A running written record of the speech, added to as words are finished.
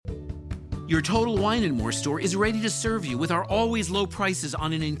Your Total Wine & More store is ready to serve you with our always low prices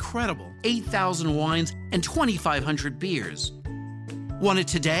on an incredible 8,000 wines and 2,500 beers. Want it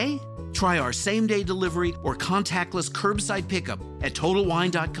today? Try our same-day delivery or contactless curbside pickup at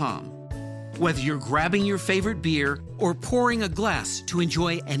TotalWine.com. Whether you're grabbing your favorite beer or pouring a glass to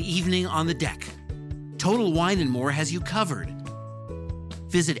enjoy an evening on the deck, Total Wine & More has you covered.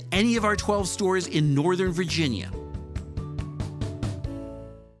 Visit any of our 12 stores in Northern Virginia.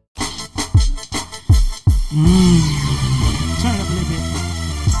 Turn it up a little bit.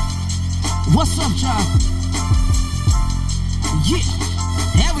 What's up, y'all? Yeah,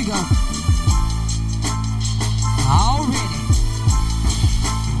 there we go. Already.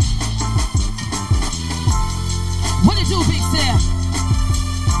 What it do, Big Sam?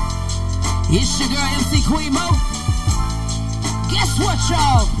 It's your girl, MC Queen Mo. Guess what,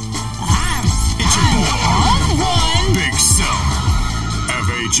 y'all? I'm on one. Big Self.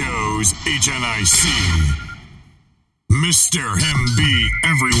 FHO's HNIC. Mr. Him Be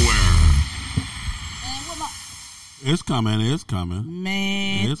Everywhere. It's coming.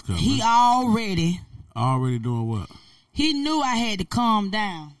 Man, it's coming. He already doing what? He knew I had to calm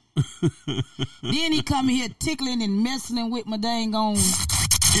down. Then he come here tickling and messing with my dang on.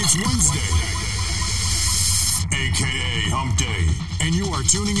 It's Wednesday, a.k.a. Hump Day, and you are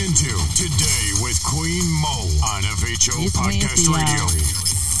tuning into Today with Queen Mo on FHO It's Podcast Wednesday, Radio.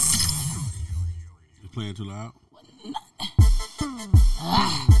 You playing too loud?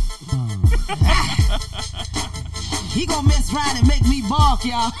 He gonna mess around and make me bark,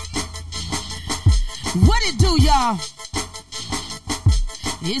 y'all. What it do, y'all?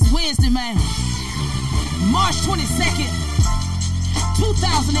 It's Wednesday, man. March 22nd,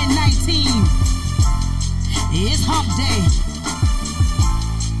 2019. It's Hump Day.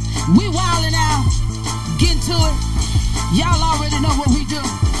 We wildin' out. Getting to it. Y'all already know what we do.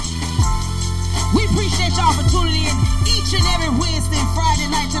 We appreciate y'all for tuning in each and every Wednesday and Friday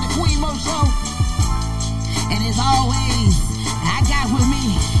night to the Queen Mo Show. And as always, I got with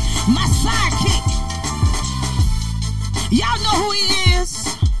me my sidekick. Y'all know who he is.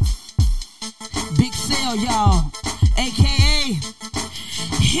 Big Sale, y'all. A.K.A.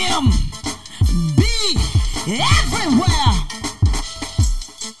 Him Be Everywhere.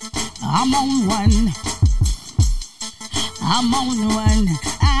 I'm on one. I'm on one.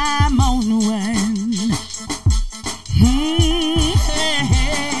 I'm on one. Hey,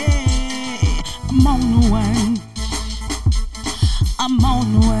 hey. I'm on one. I'm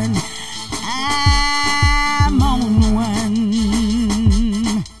on one. I'm on one.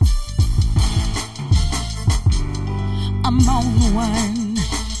 I'm on one.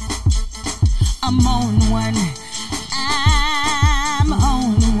 I'm on one. I'm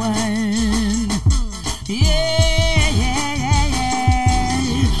on one. Yeah, yeah, yeah,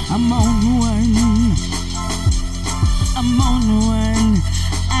 yeah. I'm on one. I'm on one.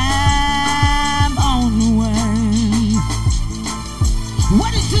 I'm on one.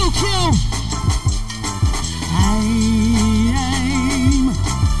 What it do, Q?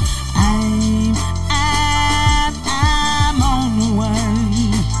 I'm on one.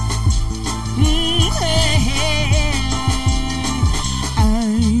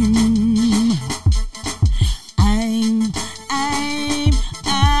 Hey, hey.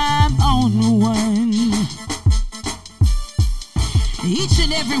 I'm on one. Each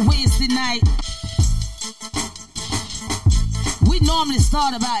and every Wednesday night, we normally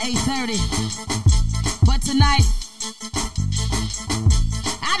start about 8:30, but tonight,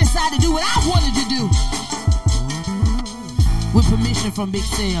 I decided to do what I wanted to do, with permission from Big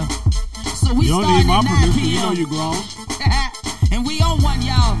Sale. So we You don't started need my at 9 permission. p.m. You know you grown. And we on one,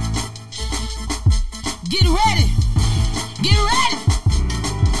 y'all. Get ready. Get ready.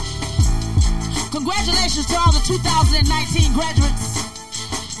 Congratulations to all the 2019 graduates.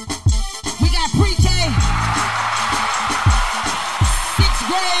 We got pre-K, 6th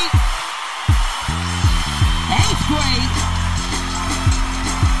grade, 8th grade,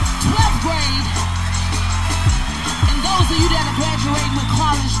 12th grade, and those of you that are graduating with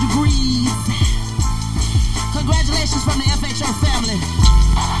college degrees. Congratulations from the FHO family.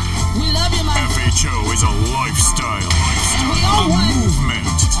 We love you, man. FHO is a lifestyle. And we all A want movement.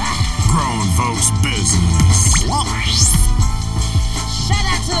 Grown folks business. Shout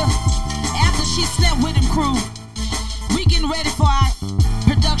out to After She Slept With Him crew. We getting ready for our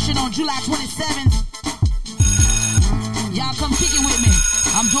production on July 27th. Y'all come kick it with me.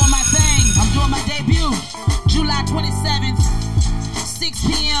 I'm doing my thing. I'm doing my debut. July 27th, 6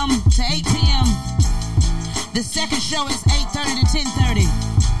 p.m. to 8 p.m. The second show is 8:30 to 10:30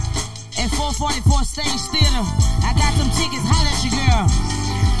 at 444 Stage Theater. I got some tickets. Holla at your girl.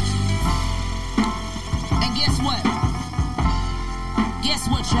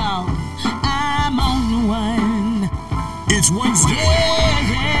 y'all. I'm on one. It's Wednesday,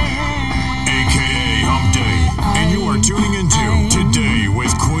 aka Hump Day, and you are tuning into Today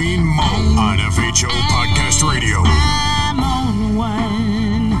with Queen Mo on FHO Podcast Radio. I'm on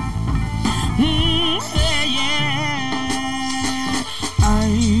one.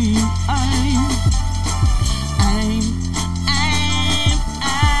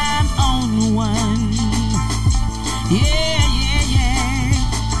 I'm on one.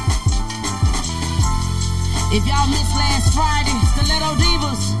 If y'all missed last Friday, Stiletto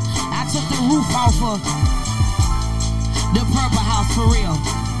Divas, I took the roof off of the Purple House for real.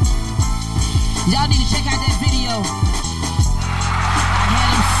 Y'all need to check out that video. I had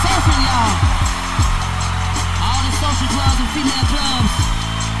them surfing, y'all. All the social clubs and female clubs.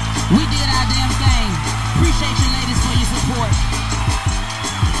 We did our damn thing. Appreciate you ladies for your support.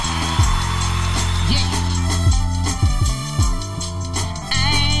 Yeah.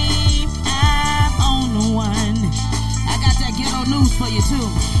 I'm on one. I got that ghetto news for you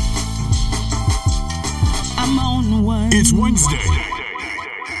too. I'm on one. It's Wednesday,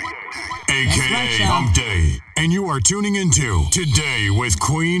 aka right, Hump Day, and you are tuning into Today with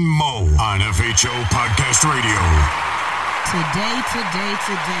Queen Mo on FHO Podcast Radio. Today.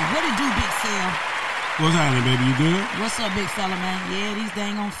 What it do, Big Sale? What's happening, baby? You good? What's up, big fella, man? Yeah, these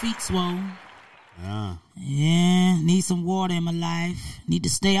dang on feet swole. Yeah. Need some water in my life. Need to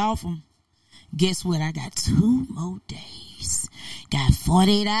stay off them. Guess what? I got 2 more days. Got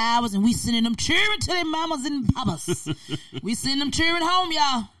 48 hours, and we sending them cheering to their mamas and papas. We sending them cheering home,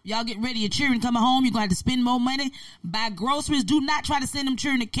 y'all. Y'all get ready. Your cheering coming home. You're going to have to spend more money, buy groceries. Do not try to send them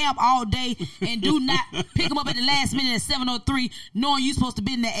cheering to camp all day, and do not pick them up at the last minute at 7:03, knowing you're supposed to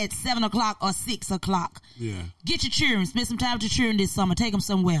be in there at 7 o'clock or 6 o'clock. Yeah. Get your cheering. Spend some time with your cheering this summer. Take them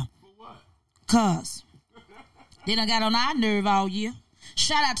somewhere. For what? Cause they done got on our nerve all year.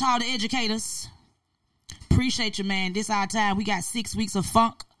 Shout out to all the educators. Appreciate you, man. This our time. We got 6 weeks of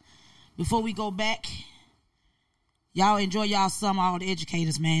funk before we go back. Y'all enjoy y'all summer, all the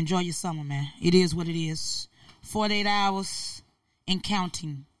educators, man. Enjoy your summer, man. It is what it is. 48 hours and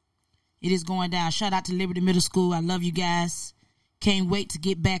counting. It is going down. Shout out to Liberty Middle School. I love you guys. Can't wait to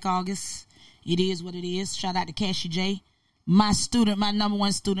get back August. It is what it is. Shout out to Cassie J. My student, my number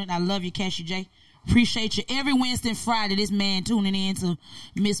one student. I love you, Cassie J. Appreciate you. Every Wednesday and Friday, this man tuning in to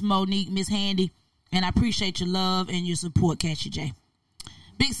Miss Monique, Miss Handy. And I appreciate your love and your support, Cassie J.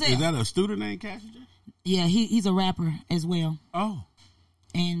 Big Sal. Is that a student named Cassie J? Yeah, he's a rapper as well. Oh.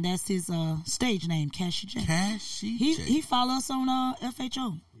 And that's his stage name, Cassie J. Cassie J. He follow us on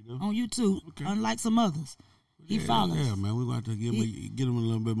FHO on YouTube, Okay. unlike some others. He follows. Yeah, man. We're going to have to give him a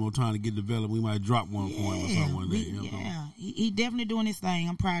little bit more time to get developed. We might drop one point or something one day. Yeah, he definitely doing his thing.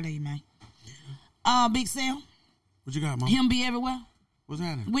 I'm proud of you, man. Big Sal. What you got, Mom? Him be everywhere. What's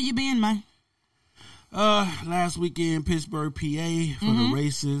happening? Where you been, man? Last weekend, Pittsburgh, PA, for the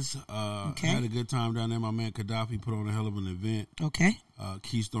races. Okay. Had a good time down there. My man Gaddafi put on a hell of an event. Okay.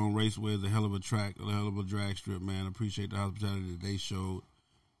 Keystone Raceway is a hell of a track, a hell of a drag strip, man. Appreciate the hospitality that they showed.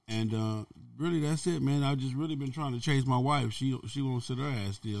 And really, that's it, man. I've just really been trying to chase my wife. She won't sit her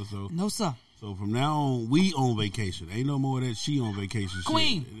ass still. So No, sir. So from now on, we on vacation. Ain't no more of that she on vacation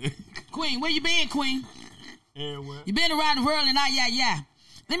Queen. shit. Queen, where you been, Queen? Everywhere. You been around the world and yeah.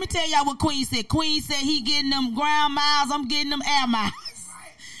 Let me tell y'all what Queen said. Queen said he getting them ground miles. I'm getting them air miles.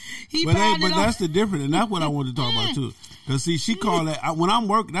 But that's the difference, and that's what I wanted to talk about too. Because see, she called that when I'm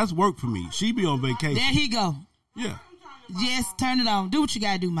working. That's work for me. She be on vacation. There he go. Yeah. Yes, turn it on. Do what you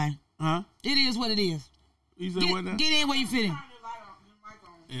gotta do, man. Huh? It is what it is. You said what now? Get in where you fit in.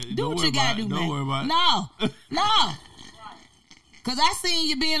 Yeah, Do what you gotta do, man. Don't worry about it. No. Cause I seen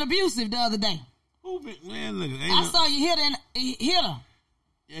you being abusive the other day. Who been, man, look. I saw you hit her.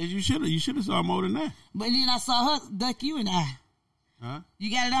 Yeah, you should have saw more than that. But then I saw her duck you in the eye. Huh?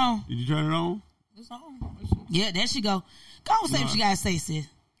 You got it on? Did you turn it on? It's on. Yeah, there she go. Go on, say what you gotta say, sis.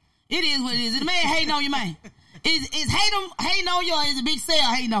 It is what it is. The man hating on you, man. Is hating on you, or is it Big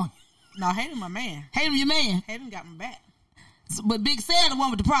Sal hating on you? No, Hayden my man. Hating your man. Hayden got my back. But Big Sal the one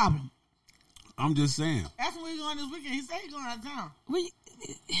with the problem. I'm just saying. That's when we going this weekend. He said he's going out of town.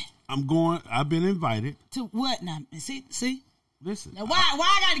 I'm going. I've been invited. To what now? See? Listen. Now, why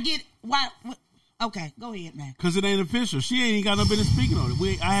I gotta get what? Okay, go ahead, man. Because it ain't official. She ain't even got no business speaking on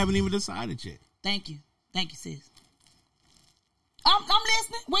it. I haven't even decided yet. Thank you, sis. I'm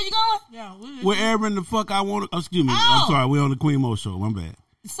listening. Where you going? Yeah, wherever in the fuck I want to. Excuse me. Oh. I'm sorry. We're on the Queen Mo show. My bad.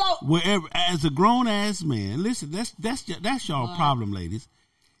 So Wherever, as a grown ass man, listen. That's y'all problem, ladies.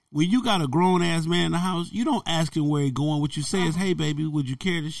 when you got a grown ass man in the house, you don't ask him where he going. What you say is, "Hey, baby, would you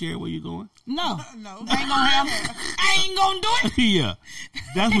care to share where you going?" No. No. I ain't gonna have. I ain't gonna do it. Yeah,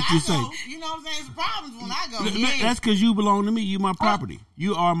 that's what you say. You know what I'm saying? It's problems when I go. That's because you belong to me. You my property.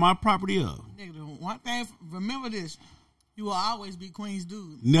 You are my property of. Nigga, the one thing, remember this. You will always be Queen's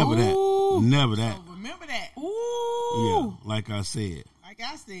dude. Never Ooh. that. Never that. So remember that. Ooh. Yeah, like I said. Like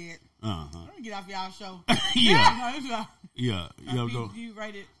I said. Uh-huh. Let me get off y'all show. Yeah. Yeah. You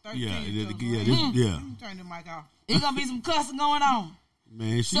rated 13. Yeah. Yeah. Let me turn the mic off. It's gonna be some cussing going on.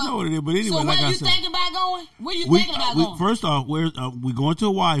 Man, she know what it is. But anyway, so like where I you said, thinking about going? Where you thinking about going? First off, we going to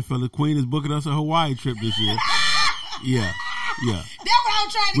Hawaii, fella. Queen is booking us a Hawaii trip this year. Yeah. That's what I'm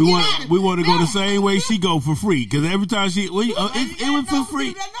trying to get out of. We want to go the same way she go for free. Because every time it was for free.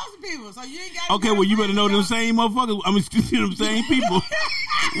 You gotta know some people, so you ain't gotta Okay, well, you better know them same motherfuckers. I mean, them same people.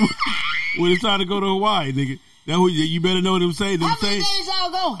 When it's time to go to Hawaii, nigga. That you better know them same. How many days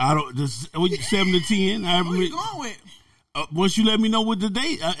y'all going? I don't. Just 7 to 10. Who you going with? Once you let me know what the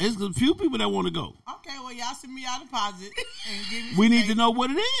date, it's a few people that want to go. Okay, well, y'all send me y'all deposit and give me. We need to know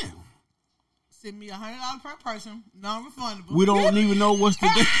what it is. Send me $100 per person, non-refundable. We don't even know what's the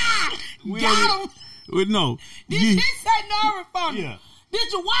date. Got him. No. Did she say non-refundable? Yeah.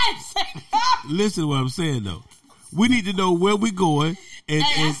 Did your wife say? Listen to what I'm saying though. We need to know where we going. And,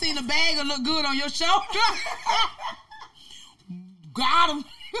 Hey, I seen the bag look good on your shoulder. Got him.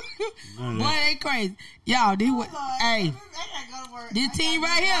 Boy, they crazy. Y'all, this what? Hey, this team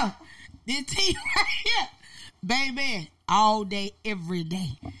right here. Baby, all day, every day.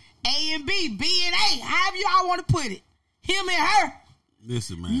 A and B, B and A, however y'all want to put it. Him and her.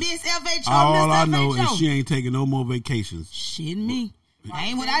 Listen, man. Miss FHO, all Miss I FHO. know is she ain't taking no more vacations. Shitting me.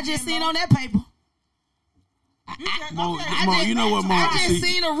 Ain't what I just seen on that paper. Mo, you know what, Mo? I just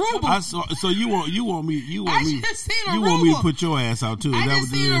seen Aruba. So you want me to put your ass out too? Is I that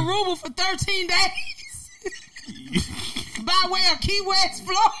just what seen it is? Aruba for 13 days. By way of Key West,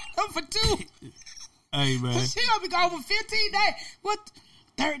 Florida for 2. Hey, man. She gonna be gone for 15 days. What?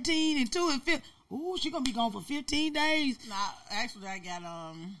 13 and 2 and 5. Ooh, she gonna be gone for 15 days. Nah, actually, I got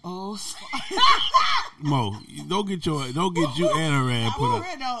Oh, Mo, don't get you and her ass put up.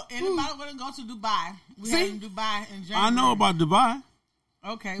 though. Anybody want to go to Dubai? We See? had in Dubai in January. I know about Dubai.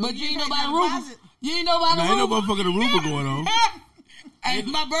 Okay, but you ain't know about the Aruba. You ain't know about Ain't no Aruba. motherfucking Aruba going on. Hey,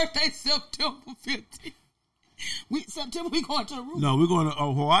 my birthday September 15th. September we going to Aruba. No, we're going to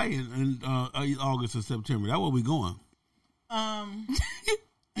Hawaii in August or September. That's where we going.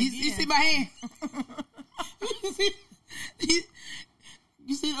 You see my hand?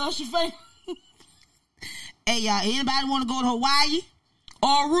 you see the Usher face? Hey, y'all, anybody want to go to Hawaii or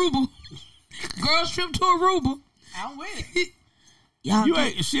Aruba? Girls trip to Aruba. I'm with it. Y'all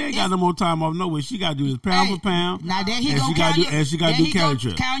She ain't got no more time off nowhere. She got to do this pound for pound. Now there he and go. she got to do county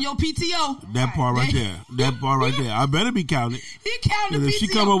trip. Count your PTO. That part right there. That part right there. I better be counted. He counted PTO. If she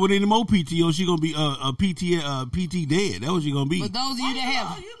come up with any more PTO, she gonna be PT dead. That's what she gonna be. For those of you that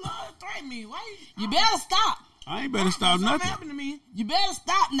have, You love to threaten me. Why you better stop. I ain't better stop something nothing. happened to me? You better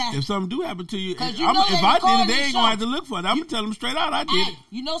stop now. If something do happen to you, if I you know they did recording it, they this ain't gonna show. have to look for it. I'm gonna tell them straight out. I did Hey, it.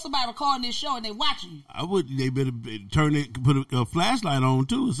 you know somebody recording this show and they watching you. I would. They better turn it, put a flashlight on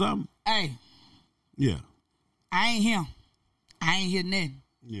too or something. Hey, Yeah, I ain't him. I ain't hear nothing.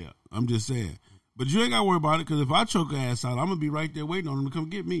 yeah. I'm just saying. But you ain't gotta worry about it because if I choke her ass out, I'm gonna be right there waiting on them to come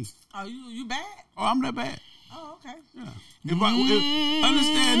get me. Oh, you bad? Oh, I'm that bad. Oh, okay. Yeah.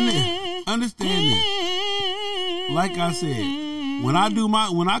 Understand this. Like I said, when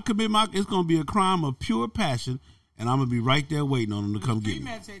I commit it's gonna be a crime of pure passion, and I'm gonna be right there waiting on them to come get me.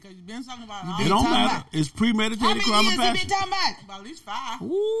 Premeditated, because you've been talking about It don't matter. It's How premeditated many crime years of you been passion. talking about? about at least 5.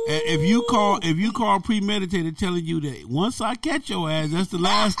 And if you call premeditated, telling you that once I catch your ass, that's the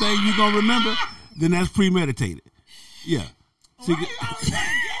last thing you gonna remember, then that's premeditated. Yeah. See, Why you always trying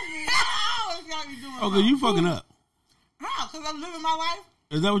to get me? I always got you doing okay, you fucking up. How? Because I'm living my life?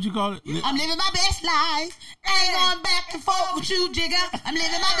 Is that what you call it? I'm living my best life. I ain't going back and forth with you, Jigga. I'm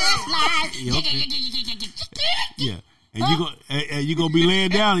living my best life. Yeah, okay. Yeah. And you gonna be laying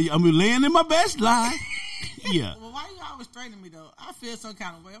down. I'm be laying in my best life. Yeah. Well, why you always threatening me, though? I feel some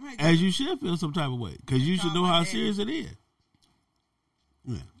kind of way. I'm As you should feel some type of way, because you should know how serious it is.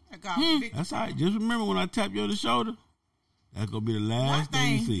 Yeah. That's all right. Just remember when I tap you on the shoulder, that's gonna be the last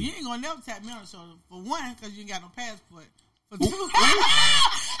thing you see. You ain't gonna never tap me on the shoulder. For one, because you ain't got no passport. For two,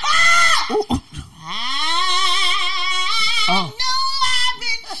 I know I've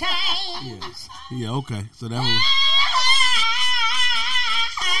been changed. Yeah, okay. So that was.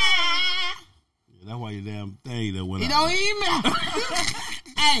 Yeah, that's why your damn thing that went It out. don't even matter.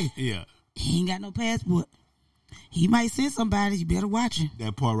 Hey, Yeah. he ain't got no passport. He might send somebody. You better watch him.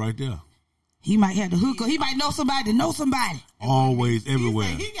 That part right there. He might have the hookup. He might know somebody to know somebody. Always, everywhere.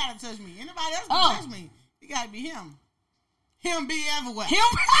 He gotta touch me. Anybody else can touch me. It gotta be him. Him be everywhere. Him.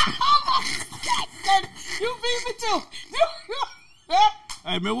 Oh my God. You beat me too.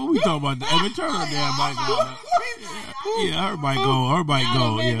 Hey man, what we talking about? Hey man, turn her damn mic on. Yeah, her mic go. Her mic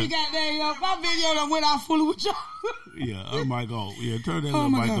go. Yeah. My video done went out fully with y'all. Yeah, her mic go. Yeah, turn that little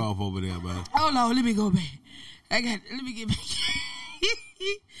mic off over there, man. Hold on, let me go back. Let me get back.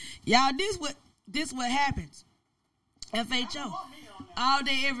 Y'all, this what happens. FHO. All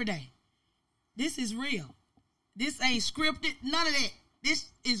day, every day. This is real. This ain't scripted. None of that.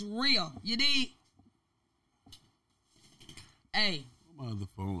 This is real. You dig? Hey. I'm on the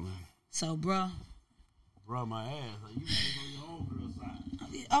phone. So, bro, my ass. You gotta go your own girl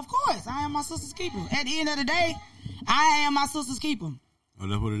side. Of course, I am my sister's keeper. At the end of the day, I am my sister's keeper. Oh,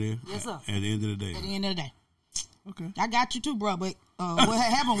 that's what it is? Yes, sir. At the end of the day. At the end of the day. Okay. I got you too, bro. But what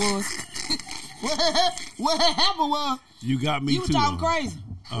had happened was, what had happened was, you got me too. You were talking crazy.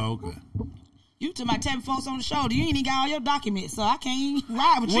 Oh, okay. You took my tapping folks on the shoulder. You ain't even got all your documents, so I can't even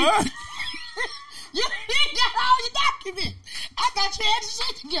ride with you. What? You ain't got all your documents. I thought you had your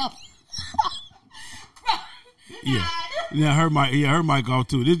shit together. Yeah, her mic off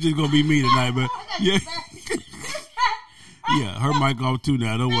too. This just gonna be me tonight, but yeah. Yeah, her mic off too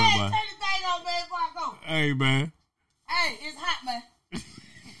now. Don't worry about it. Turn the thing on, man, before I go. Hey, man. Hey, it's hot, man.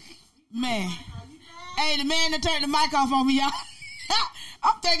 Man. Hey, the man that turned the mic off on me, y'all.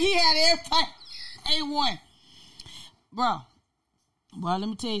 I'm thinking he had everything. A1. Bro, let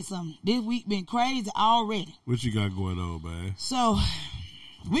me tell you something. This week been crazy already. What you got going on, man? So,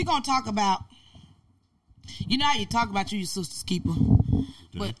 we're going to talk about, you know how you talk about your sister's keeper. Okay.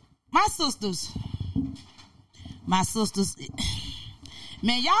 But my sisters,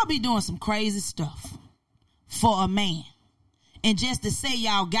 man, y'all be doing some crazy stuff for a man. And just to say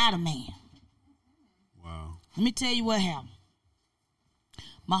y'all got a man. Wow. Let me tell you what happened.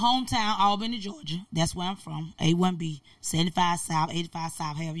 My hometown, Albany, Georgia. That's where I'm from. A1B, 75 South, 85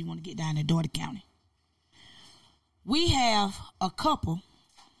 South, however you want to get down there, Doherty County. We have a couple.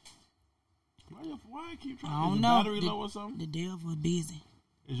 Why I keep trying? I don't Is know. your battery low or something? The devil was busy.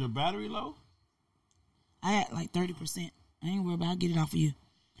 Is your battery low? I had like 30%. I ain't worried about it. I'll get it off of you.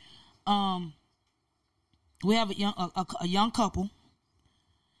 We have a young couple.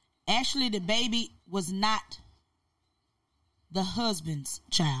 Actually, the baby was not the husband's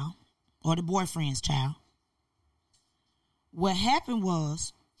child or the boyfriend's child. What happened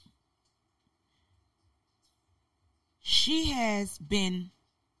was she has been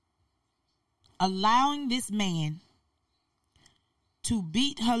allowing this man to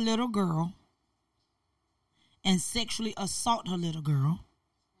beat her little girl and sexually assault her little girl.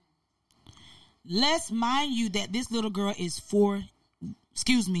 Let's mind you that this little girl was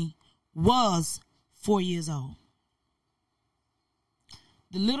 4 years old.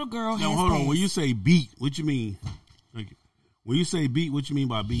 The little girl has hold passed. on. When you say beat, what you mean? When you say beat, what you mean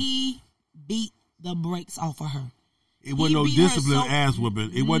by beat? He beat the brakes off of her. It wasn't no discipline ass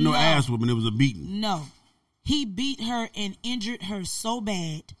whooping. It wasn't no ass whooping. It was a beating. No. He beat her and injured her so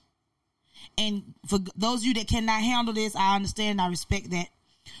bad. And for those of you that cannot handle this, I understand and I respect that.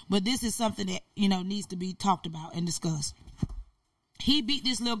 But this is something that, needs to be talked about and discussed. He beat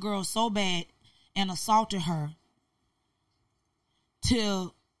this little girl so bad and assaulted her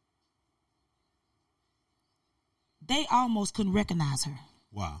till they almost couldn't recognize her.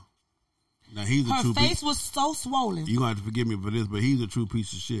 Wow. Now he's a her true face was so swollen. You're going to have to forgive me for this, but he's a true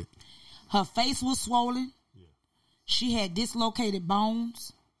piece of shit. Her face was swollen. Yeah. She had dislocated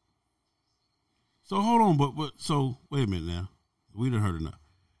bones. So hold on, so wait a minute now. We done heard enough.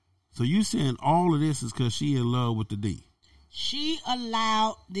 So you saying all of this is because she in love with the D? She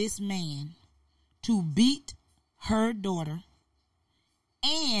allowed this man to beat her daughter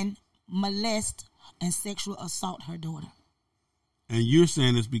and molest and sexual assault her daughter. And you're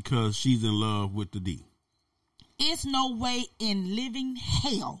saying it's because she's in love with the D? It's no way in living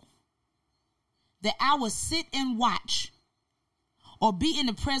hell that I would sit and watch or be in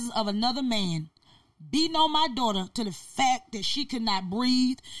the presence of another man beating on my daughter to the fact that she could not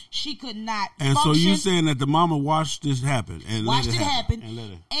breathe, she could not and function. So you're saying that the mama watched this happen and watched let it happen.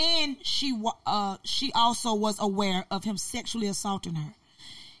 And she also was aware of him sexually assaulting her.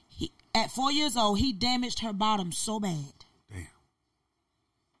 At 4 years old, he damaged her bottom so bad.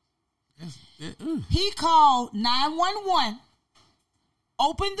 Damn. He called 911,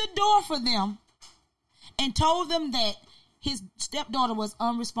 opened the door for them, and told them that his stepdaughter was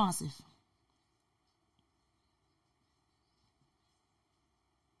unresponsive.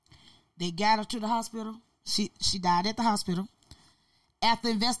 They got her to the hospital. She died at the hospital. After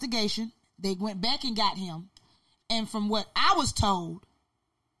investigation, they went back and got him. And from what I was told,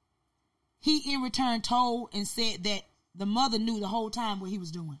 he in return told and said that the mother knew the whole time what he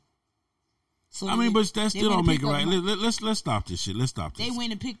was doing. So but that still don't make it right. Let's stop this shit. Let's stop this. They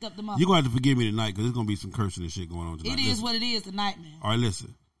went and picked up the mother. You're going to have to forgive me tonight because there's going to be some cursing and shit going on tonight. It is what it is tonight, man. All right,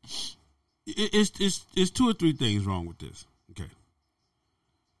 listen. It's two or three things wrong with this. Okay.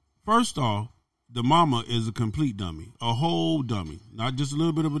 First off, the mama is a complete dummy. A whole dummy. Not just a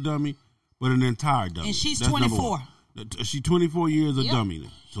little bit of a dummy, but an entire dummy. And she's 24. She's 24 years a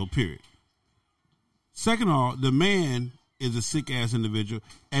dummy. So, period. Second of all, the man is a sick ass individual,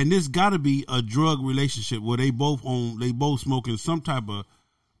 and this got to be a drug relationship where they both smoking some type of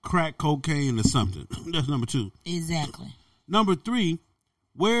crack cocaine or something. That's number two. Exactly. Number three,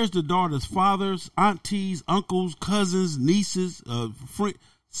 where's the daughter's fathers, aunties, uncles, cousins, nieces,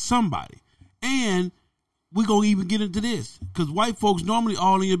 somebody? And we gonna even get into this because white folks normally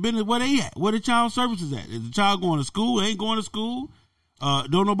all in your business. Where they at? Where the child services at? Is the child going to school? Ain't going to school?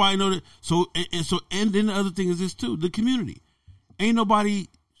 Don't nobody know that. And then the other thing is this too: the community. Ain't nobody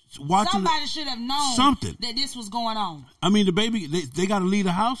watching. Somebody should have known something that this was going on. I mean, the baby they got to leave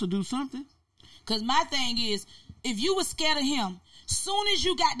the house or do something. Because my thing is, if you was scared of him, soon as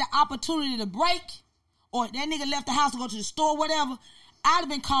you got the opportunity to break, or that nigga left the house to go to the store, whatever, I'd have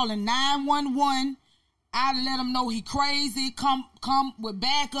been calling 911. I'd let them know he crazy. Come with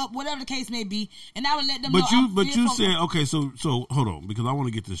backup, whatever the case may be, and I would let them know. But you said okay. So hold on, because I want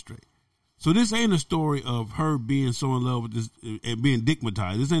to get this straight. So this ain't a story of her being so in love with this and being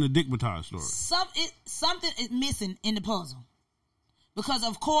dickmatized. This ain't a dickmatized story. Something is missing in the puzzle, because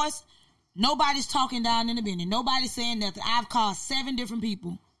of course nobody's talking down in the building. Nobody's saying nothing. I've called 7 different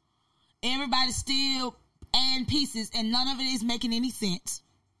people. Everybody's still adding pieces, and none of it is making any sense.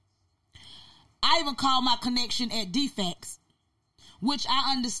 I even called my connection at DFAX, which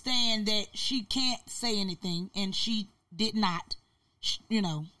I understand that she can't say anything, and she did not,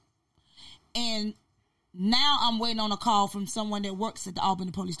 And now I'm waiting on a call from someone that works at the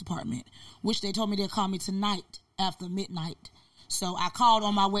Albany Police Department, which they told me they'll call me tonight after midnight. So I called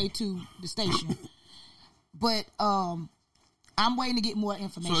on my way to the station. But I'm waiting to get more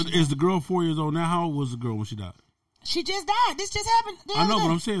information. So is the girl 4 years old now? How old was the girl when she died? She just died. This just happened. I know,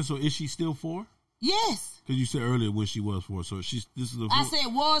 but I'm saying, so is she still 4? Yes. Because you said earlier when she was 4. So this is a 4. I said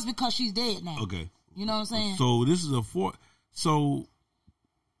was because she's dead now. Okay. You know what I'm saying? So this is a 4. So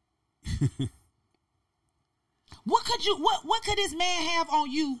what could this man have on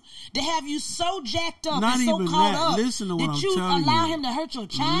you to have you so jacked up not and so even caught that. up Listen to what that I'm you telling allow you. him to hurt your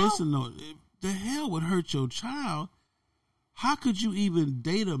child? Listen, no, the hell would hurt your child? How could you even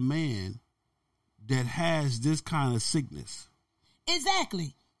date a man that has this kind of sickness?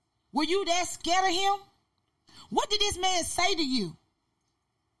 Exactly. Were you that scared of him? What did this man say to you?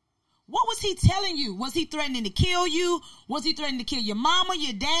 What was he telling you? Was he threatening to kill you? Was he threatening to kill your mama,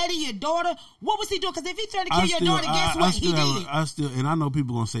 your daddy, your daughter? What was he doing? Because if he threatened to kill your daughter, guess what? He did. And I know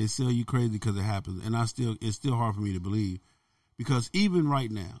people going to say, "Sell you crazy," because it happens. And it's still hard for me to believe. Because even right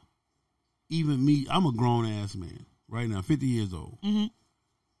now, even me, I'm a grown-ass man. Right now, 50 years old. Mm-hmm.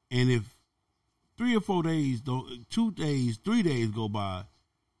 And if 3 or 4 days, 2 days, 3 days go by,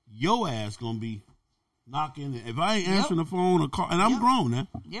 your ass going to be knocking. If I ain't answering the phone or call, and I'm grown now.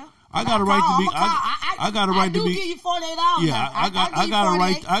 Yeah. I got a right to be. I got a right to be. I do give you 48 hours. Yeah, I got a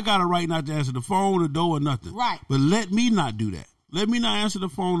right. I got a right not to answer the phone, the door, or nothing. Right. But let me not do that. Let me not answer the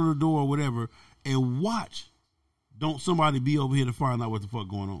phone or the door or whatever, and watch. Don't somebody be over here to find out what the fuck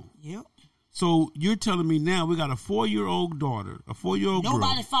going on? Yep. So you're telling me now we got a 4-year-old daughter, a 4-year-old girl.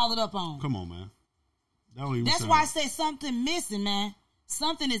 Nobody followed up on. Come on, man. That's why I say something missing, man.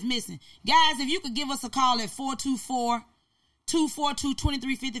 Something is missing. Guys, if you could give us a call at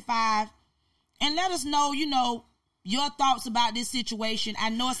 424-242-2355 and let us know, your thoughts about this situation. I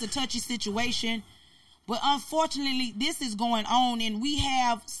know it's a touchy situation, but unfortunately, this is going on, and we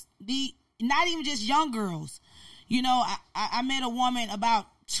have not even just young girls. I met a woman about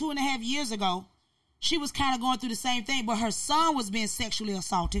 2.5 years ago. She was kind of going through the same thing, but her son was being sexually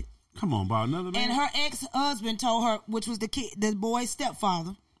assaulted. Come on, about another man. And her ex-husband told her, which was the boy's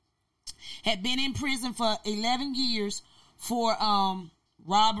stepfather, had been in prison for 11 years for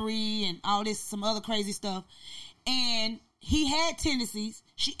robbery and all this, some other crazy stuff. And he had tendencies.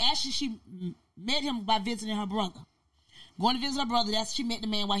 She met him by visiting her brother. Going to visit her brother, she met the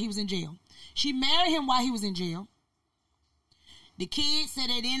man while he was in jail. She married him while he was in jail. The kids said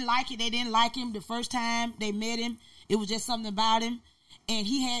they didn't like it. They didn't like him the first time they met him. It was just something about him. And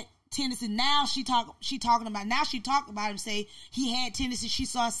he had tendencies. Now she talked about him, say he had tendencies. She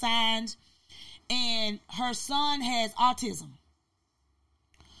saw signs. And her son has autism.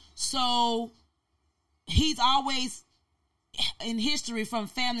 So he's always, in history from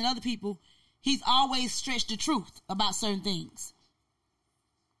family and other people, he's always stretched the truth about certain things.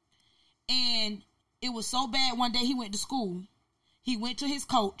 And it was so bad one day he went to school. He went to his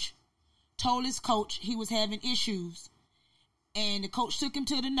coach, told his coach he was having issues. And the coach took him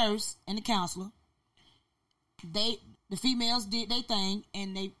to the nurse and the counselor. The females did their thing,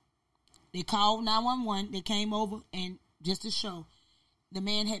 and they called 911. They came over, and just to show, the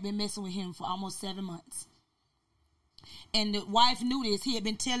man had been messing with him for almost 7 months. And the wife knew this.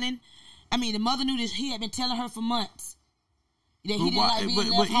 The mother knew this. He had been telling her for months that he didn't like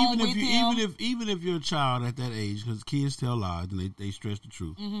being left home with him. Even if you're a child at that age, because kids tell lies and they stress the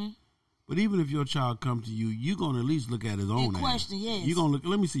truth. Mm-hmm. But even if your child comes to you, you're gonna at least look at his own ass. Question, yes. You're gonna look.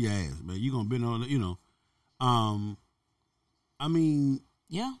 Let me see your ass, man. You're gonna bend on,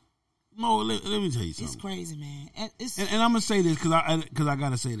 Yeah. Mo, let me tell you something. It's crazy, man. And I'm gonna say this because I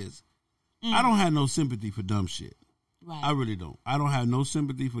gotta say this. I don't have no sympathy for dumb shit. Right. I really don't. I don't have no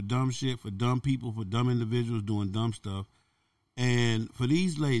sympathy for dumb shit, for dumb people, for dumb individuals doing dumb stuff. And for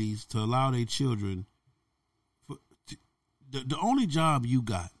these ladies to allow their children, the only job you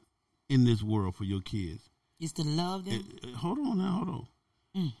got in this world for your kids is to love them. Hold on.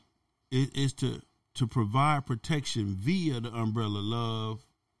 Is to provide protection via the umbrella, love,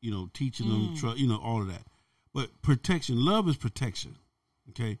 teaching them, trust, all of that. But protection, love is protection.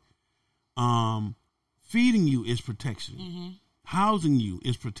 Okay. Feeding you is protection. Mm-hmm. Housing you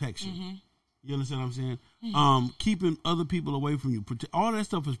is protection. Mm-hmm. You understand what I'm saying? Mm-hmm. Keeping other people away from you, all that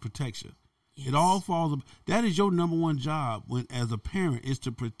stuff is protection. Yes. It all falls. That is your number one job as a parent, is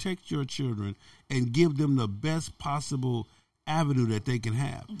to protect your children and give them the best possible avenue that they can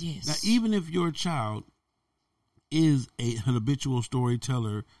have. Yes. Now, even if your child is an habitual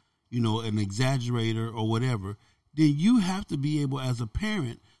storyteller, an exaggerator or whatever, then you have to be able as a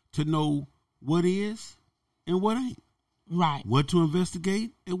parent to know what is and what ain't. Right. What to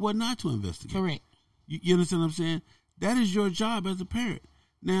investigate and what not to investigate. Correct. You understand what I'm saying? That is your job as a parent.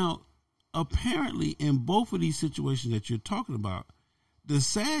 Now, apparently, in both of these situations that you're talking about, the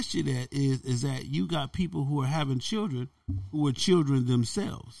sad shit is that you got people who are having children who are children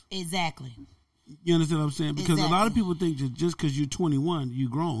themselves. Exactly. You understand what I'm saying? Because a lot of people think that just because you're 21, you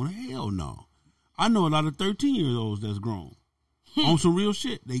grown. Hell no. I know a lot of 13-year-olds that's grown. On some real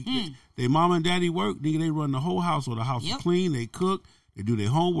shit. They mom and daddy work, nigga, they run the whole house, or the house is clean, they cook, they do their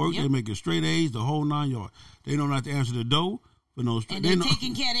homework, they make it straight A's, the whole 9 yards. They don't have to answer the door for no straight. And they're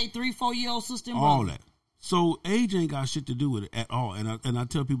taking care of their 3-4-year-old sister and all brother. That. So age ain't got shit to do with it at all. And I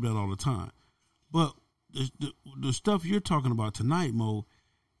tell people that all the time. But the stuff you're talking about tonight, Mo,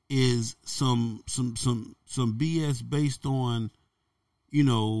 is some BS based on,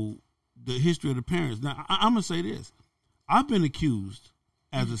 the history of the parents. Now, I'm gonna say this. I've been accused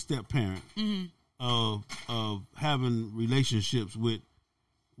as a step parent of having relationships with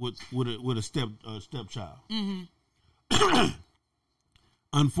a stepchild. Mm-hmm.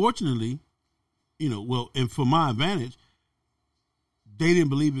 Unfortunately, and for my advantage, they didn't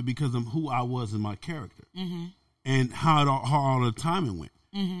believe it because of who I was and my character, and how all the timing went.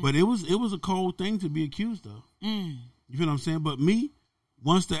 Mm-hmm. But it was a cold thing to be accused of. You feel what I'm saying? But me.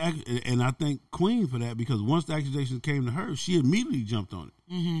 And I thank Queen for that, because once the accusations came to her, she immediately jumped on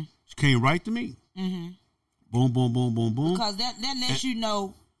it. Mm-hmm. She came right to me. Mm-hmm. Boom, boom, boom, boom, boom. Because that lets you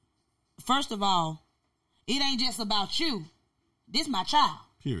know, first of all, it ain't just about you. This my child.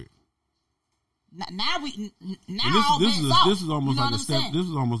 Period. Now this is almost like a step. This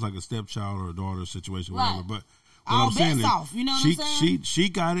is almost like a stepchild or a daughter situation, right. whatever. But what all I'm saying is, off. You know what I'm saying? She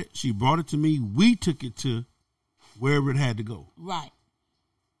got it. She brought it to me. We took it to wherever it had to go. Right.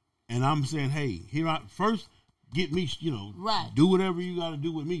 And I'm saying, hey, first, get me, right. Do whatever you got to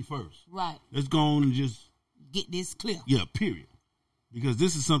do with me first. Right. Let's go on and just get this clear. Yeah, period. Because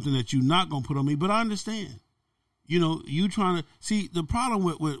this is something that you're not going to put on me, but I understand. You trying to see the problem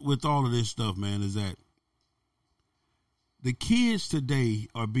with all of this stuff, man, is that the kids today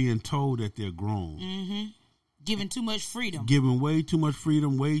are being told that they're grown. Mm-hmm. Given too much freedom. Given way too much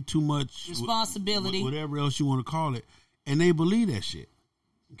freedom, way too much responsibility. Whatever else you want to call it. And they believe that shit.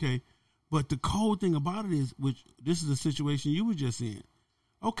 Okay, but the cold thing about it is, which this is a situation you were just in.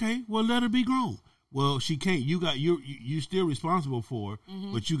 Okay, well, let her be grown. Well, she can't. You still responsible for her,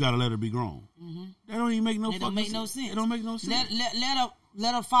 but you got to let her be grown. Mm-hmm. That don't even make no. It don't make no sense. It don't make no sense.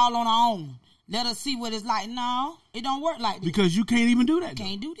 Let her fall on her own. Let her see what it's like. No, it don't work like that. Because you can't even do that.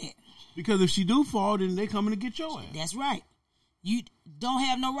 Can't do that. Because if she do fall, then they coming to get your ass. That's right. You don't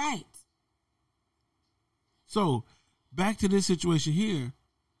have no rights. So, back to this situation here.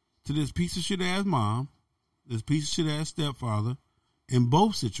 to this piece of shit ass mom, this piece of shit ass stepfather, in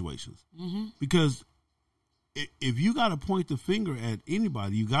both situations. Mm-hmm. Because if you got to point the finger at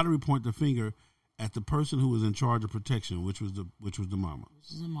anybody, you got to point the finger at the person who was in charge of protection, which was the mama. Which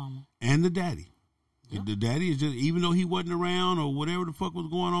is the mama. And the daddy. Yep. The daddy is just, even though he wasn't around or whatever the fuck was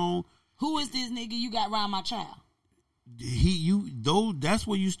going on. Who is this nigga you got around my child? That's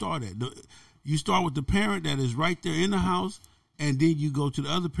where you start at. You start with the parent that is right there in the house, and then you go to the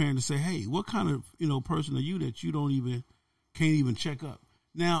other parent and say, hey, what kind of person are you that you can't even check up?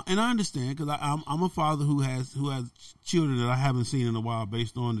 Now, and I understand, because I'm a father who has children that I haven't seen in a while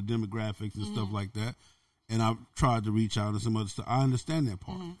based on the demographics and stuff like that, and I've tried to reach out and some other stuff. I understand that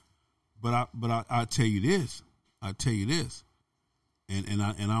part, but I tell you this, and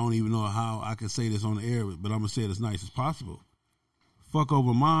I don't even know how I can say this on the air, but I'm gonna say it as nice as possible. Fuck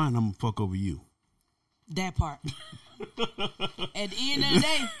over mine, I'm gonna fuck over you. That part. At the end of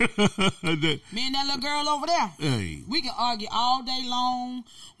the day, me and that little girl over there, hey, we can argue all day long.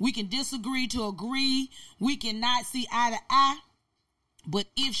 We can disagree to agree. We cannot see eye to eye. But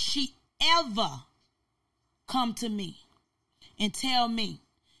if she ever come to me and tell me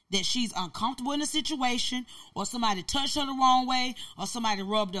that she's uncomfortable in a situation, or somebody touched her the wrong way, or somebody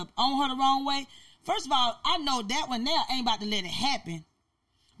rubbed up on her the wrong way, first of all, I know that one there ain't about to let it happen.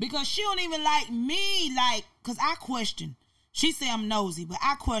 Because she don't even like me, because I question. She say I'm nosy, but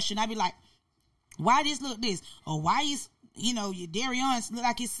I question. I be like, why this look this? Or why is, your Darion's look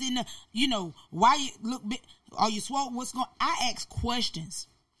like it's sitting there, why you look big? Are you swole? What's going on? I ask questions.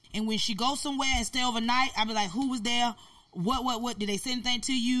 And when she goes somewhere and stay overnight, I be like, who was there? What? Did they say anything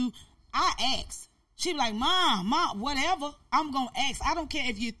to you? I ask. She be like, Mom, whatever. I'm going to ask. I don't care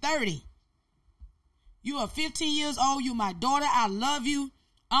if you're 30. You are 15 years old. You my daughter. I love you.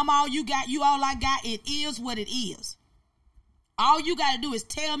 I'm all you got. You all I got. It is what it is. All you got to do is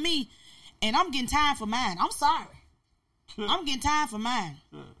tell me, and I'm getting time for mine. I'm sorry. I'm getting time for mine.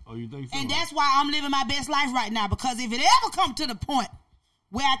 Oh, you think so? And that's why I'm living my best life right now, because if it ever come to the point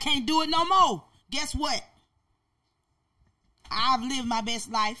where I can't do it no more, guess what? I've lived my best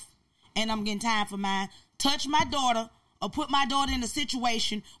life, and I'm getting time for mine. Touch my daughter or put my daughter in a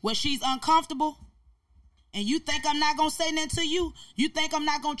situation where she's uncomfortable, and you think I'm not going to say nothing to you? You think I'm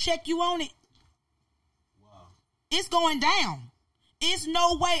not going to check you on it? Wow. It's going down. It's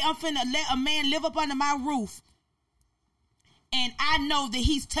no way I'm finna let a man live up under my roof and I know that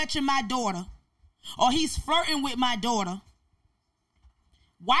he's touching my daughter or he's flirting with my daughter,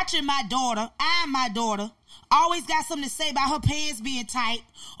 watching my daughter, eyeing my daughter, always got something to say about her pants being tight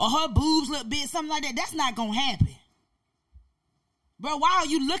or her boobs look big, something like that. That's not going to happen. Bro, why are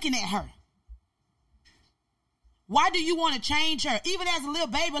you looking at her? Why do you want to change her? Even as a little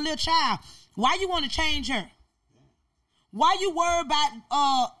baby, a little child, why you want to change her? Why you worried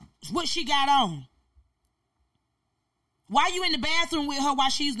about what she got on? Why you in the bathroom with her while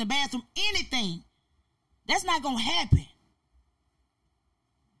she's using the bathroom? Anything. That's not going to happen.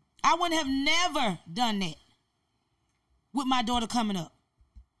 I would have never done that with my daughter coming up.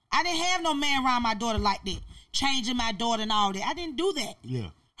 I didn't have no man around my daughter like that, changing my daughter and all that. I didn't do that.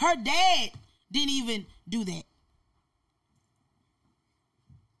 Yeah. Her dad didn't even do that.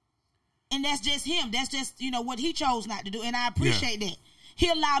 And that's just him. That's just, what he chose not to do. And I appreciate that. He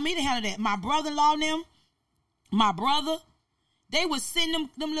allowed me to handle that. My brother-in-law and them, my brother, they would send them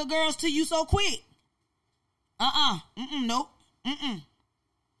little girls to you so quick. Nope.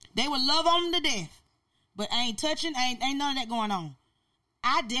 They would love on them to death. But I ain't touching, ain't none of that going on.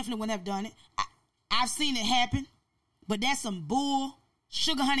 I definitely wouldn't have done it. I've seen it happen. But that's some bull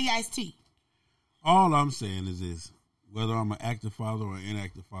sugar honey iced tea. All I'm saying is this. Whether I'm an active father or an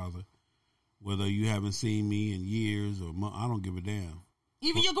inactive father, whether you haven't seen me in years or months, I don't give a damn.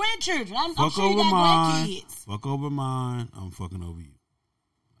 Even your grandchildren. I'm fuck sure you over got mine. grandkids. Fuck over mine. I'm fucking over you.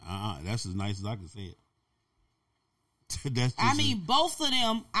 That's as nice as I can say it. Both of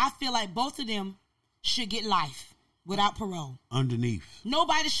them, I feel like both of them should get life without parole. Underneath.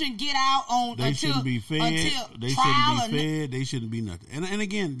 Nobody shouldn't get out on they shouldn't be fed. They shouldn't be fed. They shouldn't be nothing. And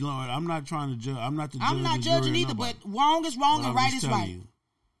again, Lord, I'm not trying to judge. I'm not the judge. I'm not judging either, but wrong is wrong and right is right.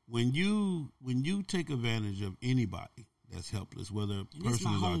 You, when you take advantage of anybody that's helpless, whether a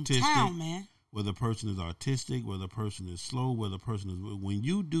person is autistic, whether a person is autistic, whether a person is slow, whether a person is, when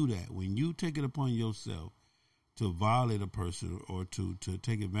you do that, when you take it upon yourself to violate a person or to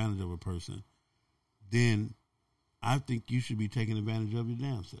take advantage of a person, then I think you should be taking advantage of your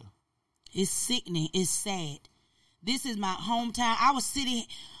damn self. It's sickening. It's sad. This is my hometown. Our city,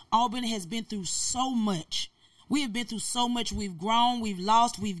 Albany, has been through so much. We have been through so much. We've grown, we've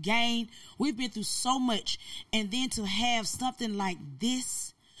lost, we've gained. We've been through so much. And then to have something like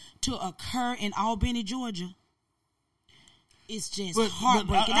this to occur in Albany, Georgia, it's just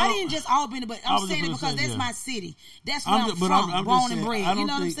heartbreaking. Not even just Albany, but I'm saying it because that's my city. That's where I'm from, born and bred. You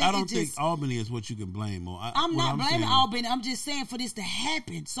know what I'm saying? I don't think Albany is what you can blame on. I'm not blaming Albany. I'm just saying for this to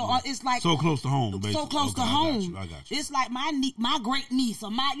happen. So it's like so close to home, basically. So close to home. I got you. It's like my great niece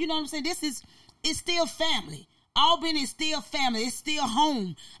or my, you know what I'm saying? It's still family. Albany is still family. It's still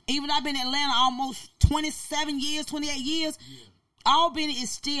home. Even though I've been in Atlanta almost 27 years, 28 years. Yeah. Albany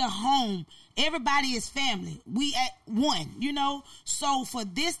is still home. Everybody is family. We at one, you know. So for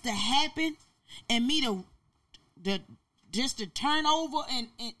this to happen and me to turn over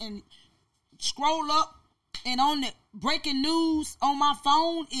and scroll up and on the breaking news on my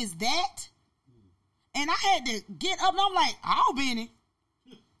phone is that. And I had to get up and I'm like, Albany.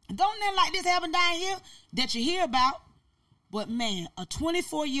 Don't nothing like this happen down here that you hear about. But man, a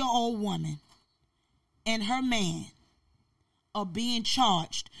 24-year-old woman and her man are being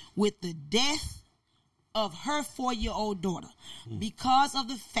charged with the death of her 4-year-old daughter because of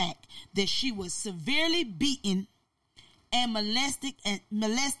the fact that she was severely beaten and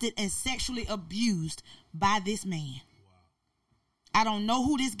molested and sexually abused by this man. Wow. I don't know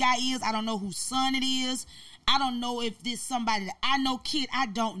who this guy is. I don't know whose son it is. I don't know if this somebody that I know, kid. I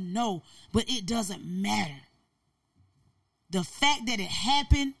don't know, but it doesn't matter. The fact that it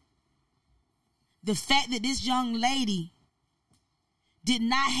happened, the fact that this young lady did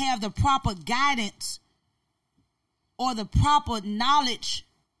not have the proper guidance or the proper knowledge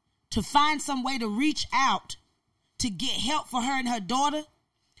to find some way to reach out to get help for her and her daughter,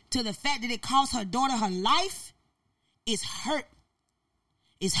 to the fact that it cost her daughter her life, is hurt.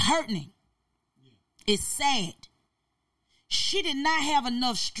 It's hurting. It's sad. She did not have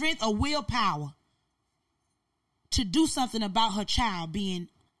enough strength or willpower to do something about her child being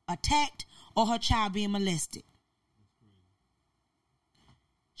attacked or her child being molested.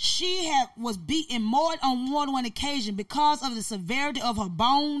 She was beaten on more than one occasion because of the severity of her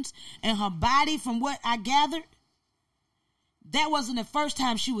bones and her body. From what I gathered, that wasn't the first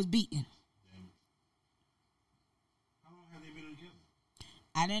time she was beaten. How long have they been together?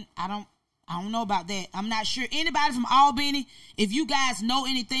 I don't know about that. I'm not sure. Anybody from Albany, if you guys know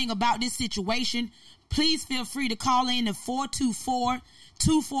anything about this situation, please feel free to call in to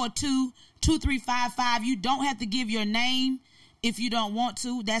 424-242-2355. You don't have to give your name if you don't want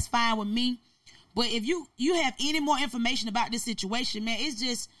to. That's fine with me. But if you have any more information about this situation, man,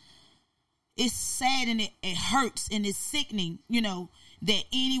 it's sad and it hurts and it's sickening, you know, that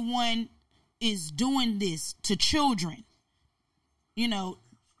anyone is doing this to children, you know,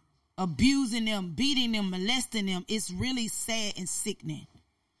 abusing them, beating them, molesting them. It's really sad and sickening.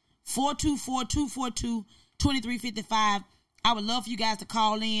 424-242-2355. I would love for you guys to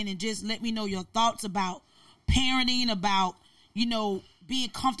call in and just let me know your thoughts about parenting, about, you know, being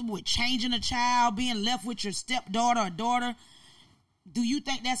comfortable with changing a child, being left with your stepdaughter or daughter. Do you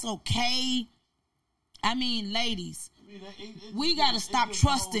think that's okay? I mean, ladies, we got to stop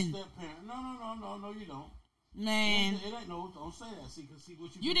trusting. No, you don't. Man. It ain't no, don't say that. See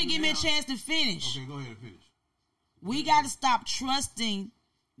what you didn't give me a chance to finish. Okay, go ahead and finish. We got to stop trusting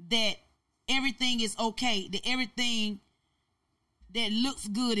that everything is okay, that everything that looks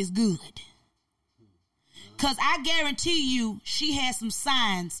good is good. Because I guarantee you she had some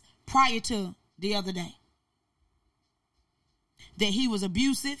signs prior to the other day. That he was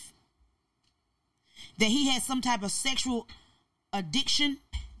abusive. That he had some type of sexual addiction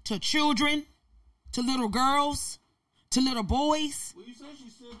to children, to little girls, to little boys. Well, you said she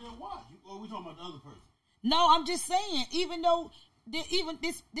stood there and watched. Or we talking about the other person? No, I'm just saying, even though even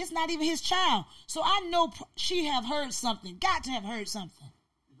this not even his child. So I know she have heard something. Got to have heard something.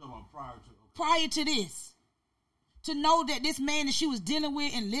 You talking about prior to this. To know that this man that she was dealing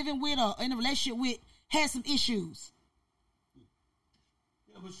with and living with or in a relationship with had some issues.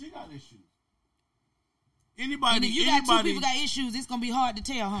 Yeah, but she got issues. And if you got two people got issues, it's gonna be hard to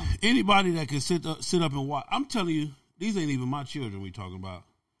tell, huh? Anybody that can sit up and watch. I'm telling you, these ain't even my children we talking about,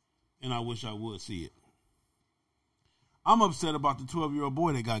 and I wish I would see it. I'm upset about the 12-year-old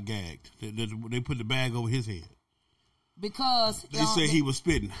boy that got gagged. They put the bag over his head because they say he was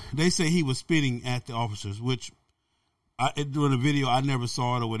spitting. They say he was spitting at the officers, which during the video I never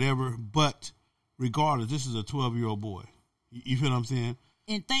saw it or whatever. But regardless, this is a 12-year-old boy. You feel what I'm saying?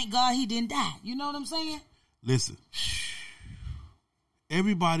 And thank God he didn't die. You know what I'm saying? Listen,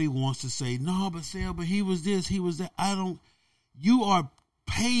 everybody wants to say, no, but Sarah, but he was this, he was that. You are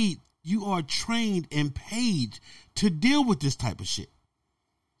paid, you are trained and paid to deal with this type of shit.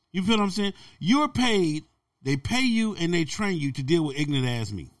 You feel what I'm saying? You're paid, they pay you and they train you to deal with ignorant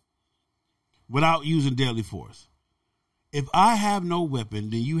ass me without using deadly force. If I have no weapon,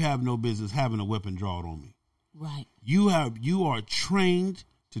 then you have no business having a weapon drawn on me. Right. You are trained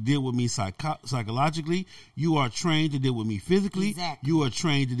to deal with me psychologically. You are trained to deal with me physically. Exactly. You are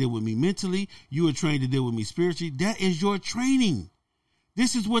trained to deal with me mentally. You are trained to deal with me spiritually. That is your training.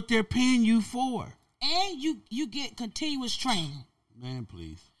 This is what they're paying you for. And you get continuous training. Man,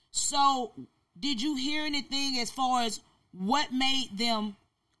 please. So, did you hear anything as far as what made them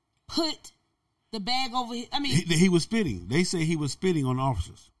put the bag over his... I mean... He was spitting. They say he was spitting on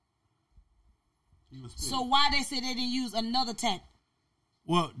officers. So why they said they didn't use another tactic?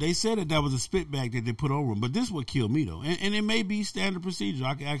 Well, they said that was a spit bag that they put over him. But this is what killed me, though. And it may be standard procedure.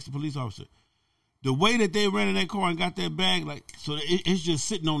 I can ask the police officer. The way that they ran in that car and got that bag, so it's just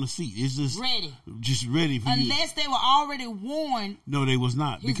sitting on the seat. It's just ready. Just ready for you. Unless they were already warned. No, they was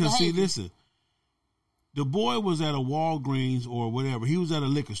not. Because, behavior. see, listen. The boy was at a Walgreens or whatever. He was at a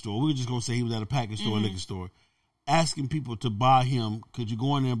liquor store. We were just going to say he was at a package store, liquor store, asking people to buy him. Could you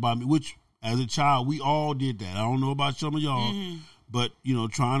go in there and buy me? Which, as a child, we all did that. I don't know about some of y'all. But,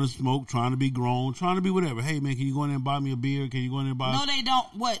 trying to smoke, trying to be grown, trying to be whatever. Hey, man, can you go in there and buy me a beer? Can you go in there and buy... No, they don't.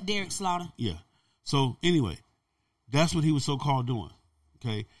 What, Derek Slaughter? Yeah. So, anyway, that's what he was so-called doing,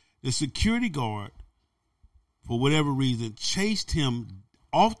 okay? The security guard, for whatever reason, chased him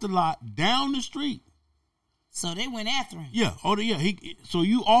off the lot, down the street. So they went after him. Yeah. Oh, yeah. So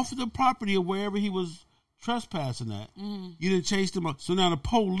you off the property of wherever he was trespassing at. You didn't chase him up. So now the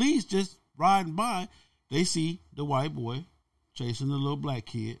police just riding by, they see the white boy chasing the little black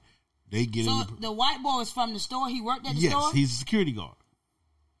kid. They get in. So the white boy was from the store? He worked at the store? Yes, he's a security guard.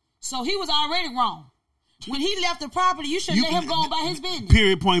 So he was already wrong. When he left the property, you should let him go about his business.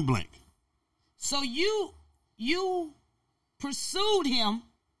 Period, point blank. So you pursued him.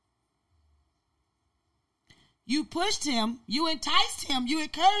 You pushed him. You enticed him. You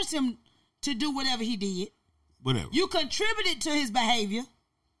encouraged him to do whatever he did. Whatever. You contributed to his behavior.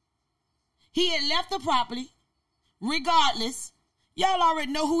 He had left the property. Regardless, y'all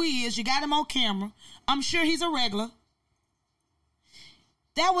already know who he is. You got him on camera. I'm sure he's a regular.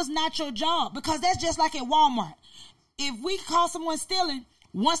 That was not your job, because that's just like at Walmart. If we call someone stealing,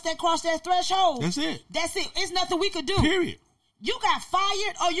 once they cross that threshold, that's it. That's it. It's nothing we could do. Period. You got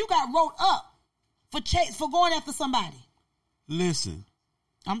fired or you got wrote up for going after somebody. Listen,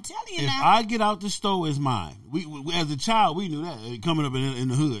 I'm telling you if now. I get out the store, it's mine. We as a child, we knew that. Coming up in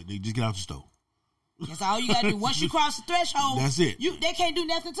the hood, they just get out the store. That's all you got to do. Once you cross the threshold, that's it. They can't do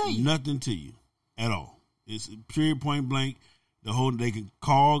nothing to you. Nothing to you at all. It's period, point blank. They can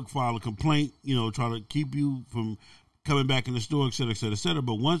call, file a complaint, try to keep you from coming back in the store, et cetera, et cetera, et cetera.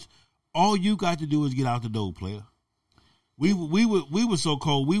 But once, all you got to do is get out the door, player. We were so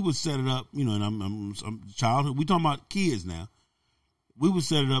cold, we would set it up, and I'm childhood. We talking about kids now. We would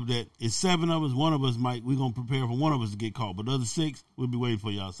set it up that it's 7 of us, one of us we're going to prepare for one of us to get caught. But the other 6, we'll be waiting for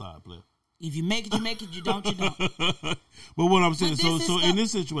you outside, player. If you make it, you make it. You don't, you don't. But what I'm saying, so in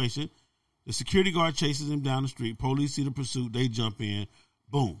this situation, the security guard chases him down the street. Police see the pursuit. They jump in.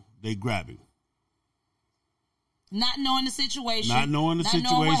 Boom. They grab him. Not knowing the situation. Not knowing the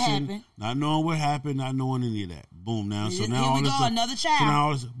situation. Knowing what happened. Not knowing what happened. Not knowing any of that. Boom. Now, so now here all we this go. stuff, Another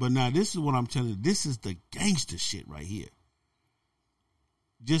child. But now this is what I'm telling you. This is the gangster shit right here.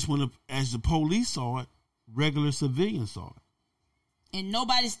 Just as the police saw it, regular civilians saw it. And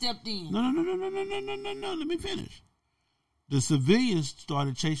nobody stepped in. No. Let me finish. The civilians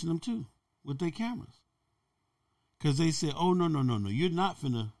started chasing them too with their cameras. Because they said, oh, no. You're not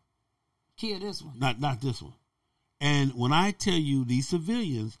finna kill this one. Not this one. And when I tell you, these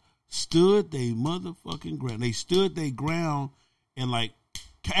civilians stood their motherfucking ground. They stood their ground and like,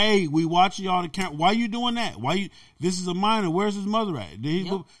 hey, we watching y'all the camera. Why you doing that? This is a minor. Where's his mother at?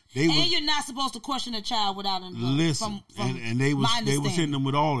 You're not supposed to question a child without listen. And they was hitting them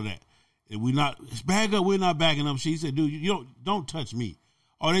with all of that. And back up. We're not backing up. She said, dude, you don't touch me.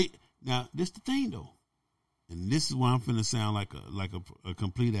 Now this the thing though, and this is why I'm finna sound like a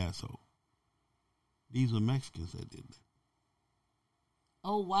complete asshole. These were Mexicans that did that.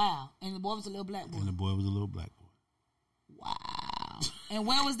 Oh wow! And the boy was a little black boy. Wow. And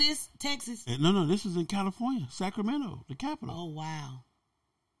where was this? Texas? No, this was in California, Sacramento, the capital. Oh, wow.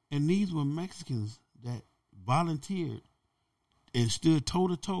 And these were Mexicans that volunteered and stood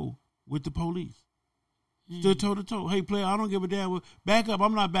toe-to-toe with the police. Stood toe-to-toe. Hey, player, I don't give a damn. Back up.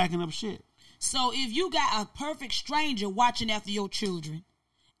 I'm not backing up shit. So if you got a perfect stranger watching after your children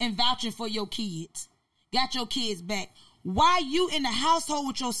and vouching for your kids, got your kids back, why you in the household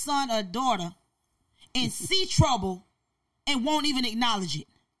with your son or daughter and see trouble and won't even acknowledge it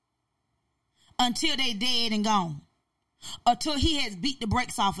until they dead and gone, until he has beat the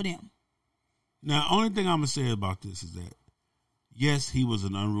brakes off of them? Now, only thing I'm going to say about this is that Yes, he was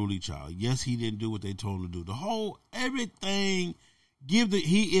an unruly child. Yes, he didn't do what they told him to do. The whole everything.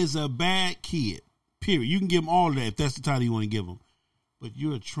 He is a bad kid. Period. You can give him all of that if that's the title you want to give him. But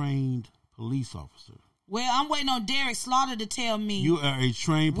you're a trained police officer. Well, I'm waiting on Derek Slaughter to tell me. You are a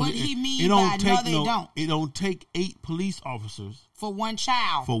trained police officer. What he mean by no, they don't. It don't take 8 police officers. For one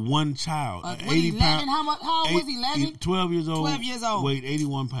child. For one child. 80 11? How old was he? 11? 12 years old. 12 years old. Weighed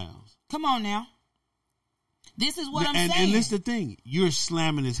 81 pounds. Come on now. This is what I'm saying. And this is the thing. You're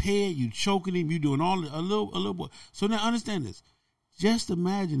slamming his head. You choking him. You doing all a little boy. So now understand this. Just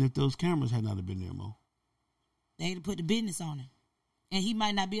imagine if those cameras had not have been there, Mo. They'd have put the business on him. And he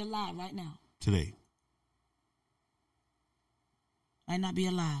might not be alive right now. Today. Might not be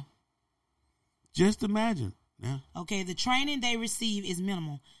alive. Just imagine. Yeah. Okay, the training they receive is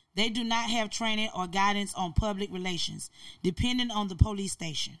minimal. They do not have training or guidance on public relations, depending on the police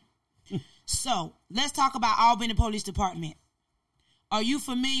station. So, let's talk about Albany Police Department. Are you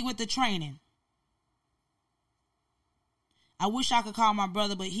familiar with the training? I wish I could call my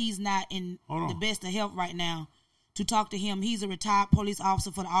brother, but he's not in the best of health right now to talk to him. He's a retired police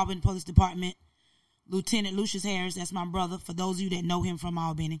officer for the Albany Police Department. Lieutenant Lucius Harris, that's my brother, for those of you that know him from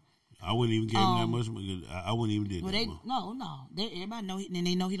Albany. I wouldn't even give him that much. I wouldn't even do that. No. Everybody know, and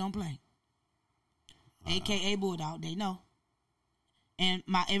they know he don't play. AKA Bulldog, they know. And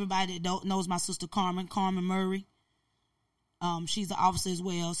everybody that knows my sister Carmen Murray, she's an officer as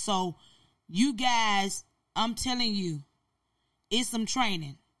well. So, you guys, I'm telling you, it's some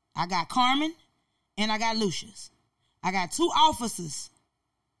training. I got Carmen and I got Lucius. I got 2 officers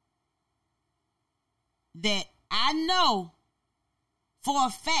that I know for a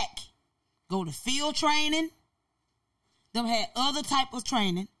fact go to field training. Them had other type of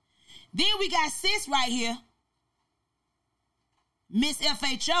training. Then we got sis right here, Miss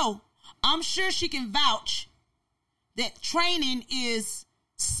FHO. I'm sure she can vouch that training is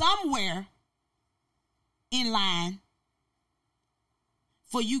somewhere in line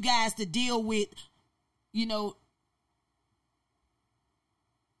for you guys to deal with,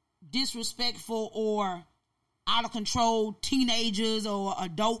 disrespectful or out of control teenagers or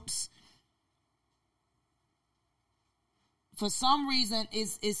adults. For some reason,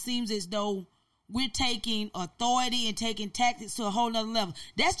 it seems as though we're taking authority and taking tactics to a whole nother level.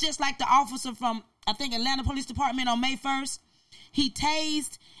 That's just like the officer from, I think, Atlanta Police Department on May 1st. He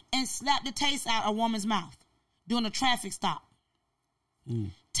tased and slapped the taste out a woman's mouth during a traffic stop.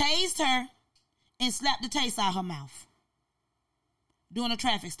 Tased her and slapped the taste out her mouth during a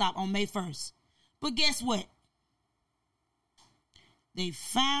traffic stop on May 1st. But guess what? They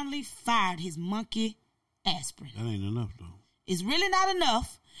finally fired his monkey aspirin. That ain't enough, though. It's really not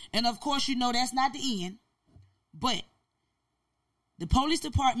enough. And, of course, that's not the end. But the police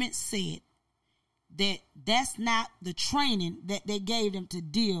department said that that's not the training that they gave them to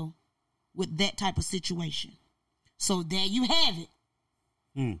deal with that type of situation. So there you have it.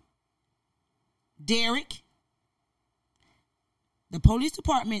 Derek, the police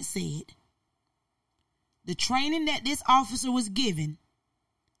department said the training that this officer was given,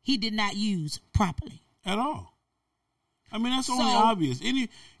 he did not use properly. At all. I mean, that's only obvious. Anybody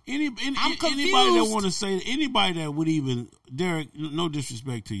that want to say, anybody that would even, Derek, no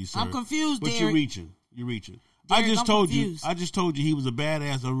disrespect to you, sir. I'm confused, but Derek. You're reaching. Derek, I just told you he was a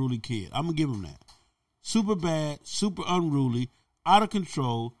badass, unruly kid. I'm going to give him that. Super bad, super unruly, out of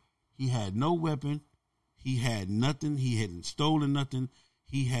control. He had no weapon. He had nothing. He hadn't stolen nothing.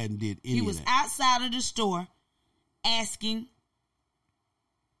 He hadn't did any of that. He was outside of the store asking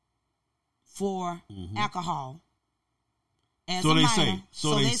for alcohol as a minor.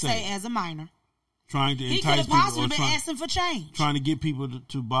 So they say as a minor. Trying to entice people. He could have possibly been asking for change. Trying to get people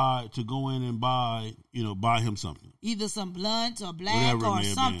to go in and buy him something. Either some blunt or black or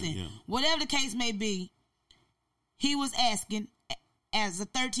something. Yeah. Whatever the case may be, he was asking, as a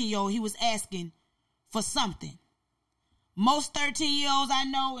 13-year-old, he was asking for something. Most 13-year-olds I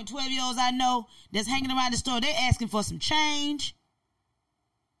know and 12-year-olds I know that's hanging around the store, they're asking for some change.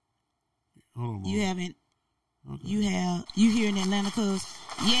 Hold on, Mom. You haven't. Okay. You here in Atlanta, cuz?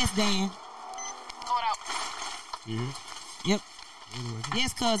 Yes, Dan. Going out. You here? Yep.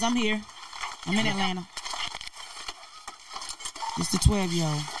 Yes, cuz, I'm here. I'm in Atlanta. It's the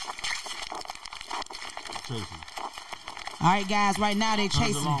 12-year-old. Chasing. All right, guys, right now they're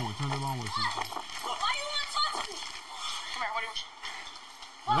chasing. Turn it along with you. Why you want to talk to me? Come here, what do you...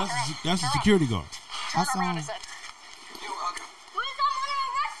 Well, that's a security guard. Turn around, I said. What is that under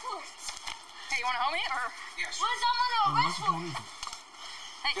arrest for? Hey, you want to help me, or... Yes. What is that under arrest for?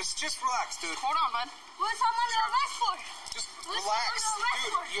 Hey. Just relax, dude. Hold on, bud. What is that under arrest for? Just relax.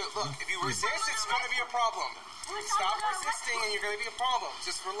 Dude, you look, if you resist, it's going to be a problem. Stop resisting and you're going to be a problem.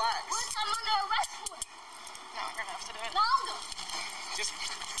 Just relax. What's I'm under arrest for? No, you're going to have to do it. No, I'm going to. Just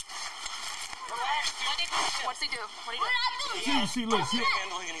relax, dude. What's he do? What What did I do? See, look, see.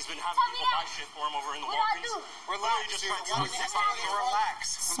 Handling, and he's been having people buy shit for him over in the What did I Walgreens. do? Relax, dude. Relax.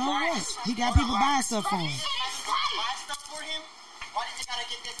 So what? He got people buying stuff for him. Buy stuff for him? Why did you got to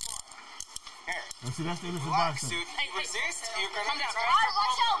get this for? Here. Now, see, that's the innocent Relax, bystander. dude. You resist, you're going to Calm down, All right,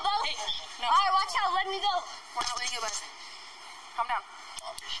 watch out, bro. Hey, no. All right, watch out. Let me go. We're not letting you guys. Calm down.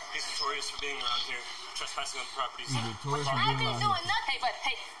 He's notorious for being around here, trespassing on the properties. He's notorious for I ain't being been around doing nothing. Hey, bud.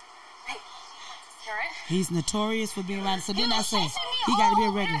 Hey. You alright? He's notorious for being around. So then I say, chasing me he got to be a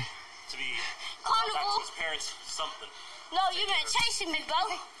all regular. To be Carnival. back to his parents, something. No, you been chasing me, bro.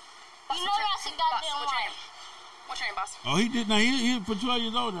 You know that's a Boss, goddamn what's your lie. name? What's your name, boss? Oh, he did. Now he for 12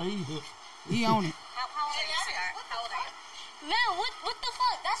 years old. Now He on it. How old are you, sweetheart? How old are you? Man, what the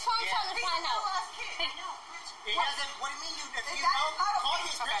fuck? That's what I'm trying to find out. He doesn't, what do you mean you, if you know, call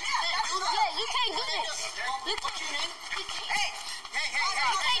his parents, you can't do that. Yeah, you can't do this. You What's your name? You can't. Hey,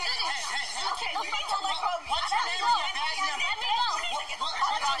 You can't do this. Okay, you can't let go of me. What's your name and your badge number? Let me go.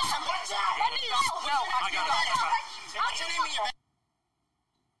 Let me go. No, I got it. What's your name and your badge?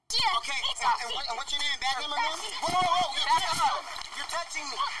 Yeah, Okay, it's and what's your name and badge number, man? Whoa, Back up. you're touching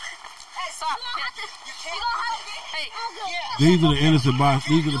me. Hey, stop. You gonna have to. You You can't gonna do have that. to. Hey. Yeah. These are the innocent boss.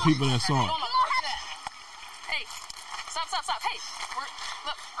 These are the people that saw it. You gonna have to. Hey. Stop. Hey.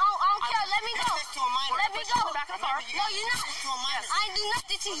 Look. I don't care. Let me go. This to a minor. Let me go. Back in the car. No, you're not. This to a minor. I ain't do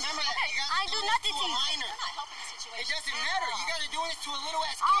nothing to you. Remember that. You I ain't do nothing to you. minor. It doesn't matter. You guys are doing this to a little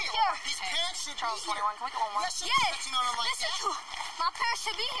ass I don't kid. care. His parents should be Charles, here. 21. Can we get one more? You shouldn't be Yeah. touching on him like Listen that. to my parents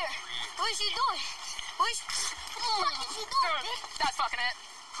should be here. What is you doing? What is you doing? That's fucking it.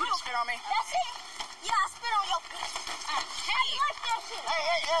 You just spit on me. That's it. Yeah, I spit on your bitch. Hey, like that shit.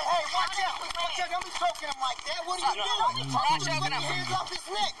 Hey, watch out. Watch out. Don't be choking him like that. What are you doing? We're not choking Put him. your hands off his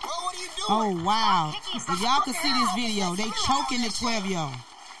neck, bro. What are you doing? Oh, wow. If y'all can see this video, they choking the 12-year-old.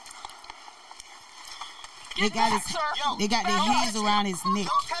 They got his, they got their hands around his neck.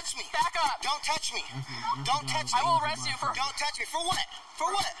 Don't touch me. Back up. Don't touch me. Don't touch me. I will arrest you for. Don't touch me. For what?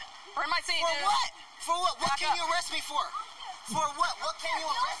 For what? We're in my seat, For dude. what? For what? What Back can up. you arrest me for? For what? What can you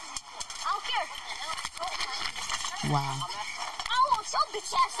arrest me for? I don't care. Wow. I want your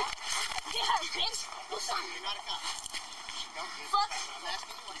bitch ass. Get her, bitch. Do something. You're not a cop. Fuck.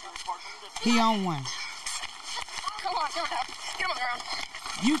 He on one. Come on, get him on the ground.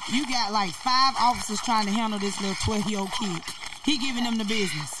 You got like 5 officers trying to handle this little 12-year-old kid. He giving them the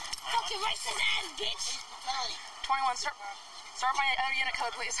business. Fucking racist ass, bitch. 21. Start my unit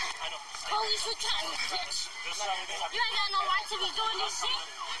code, please. Police brutality, bitch. You ain't got no right to be doing this shit.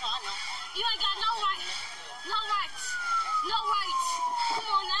 You ain't got no right. No rights. No rights. Come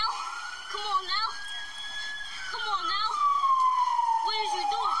on now. Come on now. Come on now. What is you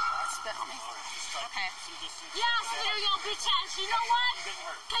doing? Spit on me. Okay. Yeah, I spit on your bitch ass. You know why?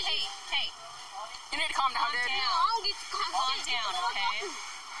 Cause Hey. You need to calm down, dude. No, I don't get to calm down, okay?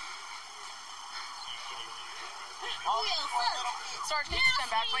 Oh yeah, fuck. Sarge, can Yeah, you stand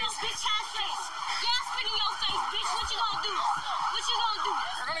back, spit in please? your bitch ass face. Yeah, spit in your face, bitch. What you gonna do? What you gonna do?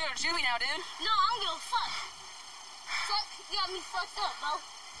 We're gonna go to juvie now, dude. No, I don't give a fuck. Fuck, you got me fucked up, bro.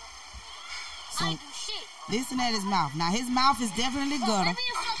 So, I ain't do shit. listen at his mouth. Now, his mouth is definitely Bro, gutter. let me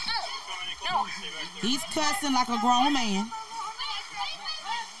fucked up. No. He's cussing like a grown man.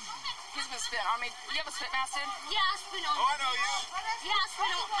 He's been spitting on me. You have a spit mask, dude? Yeah, I spit on you. I know you. Yeah, I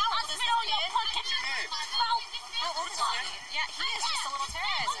spit on your fucking mouth. Yeah, he is just a little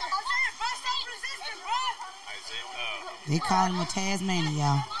terrorizer. They call him a Tasmanian,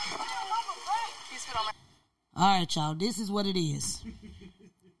 y'all. He spit on my... All right, y'all. This is what it is.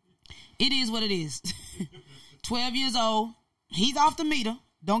 It is what it is. 12 years old. He's off the meter.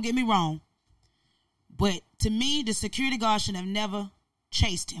 Don't get me wrong. But to me, the security guard should have never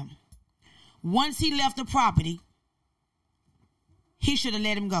chased him. Once he left the property, he should have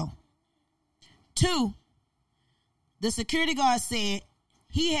let him go. 2, the security guard said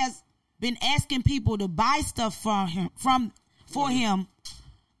he has been asking people to buy stuff for him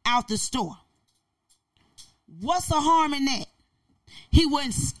out the store. What's the harm in that? He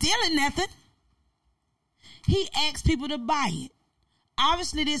wasn't stealing nothing. He asked people to buy it.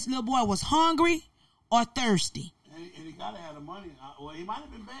 Obviously, this little boy was hungry or thirsty. And he got to have the money. Well, he might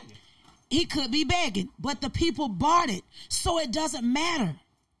have been begging. He could be begging, but the people bought it, so it doesn't matter.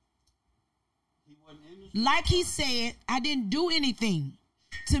 He wasn't in Like he said, I didn't do anything.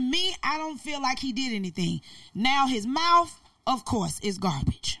 To me, I don't feel like he did anything. Now, his mouth, of course, is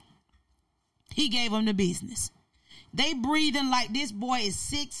garbage. He gave him the business. They breathing like this boy is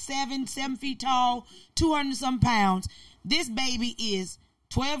 6', 7 feet tall, 200 some pounds. This baby is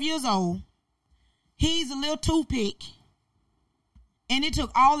 12 years old. He's a little toothpick. And it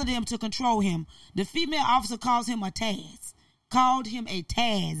took all of them to control him. The female officer calls him a Taz. Called him a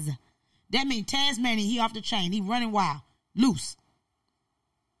Taz. That means Tasmanian, he off the chain. He running wild, loose.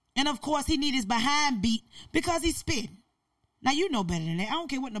 And of course, he need his behind beat because he's spitting. Now, you know better than that. I don't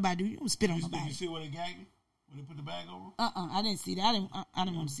care what nobody do. You don't spit on nobody. You see where they gagged him? When they put the bag over? I didn't see that. I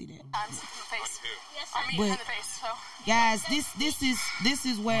didn't want to see that. I'm sick in the face. Yes, I'm eating in the face, so. Guys, this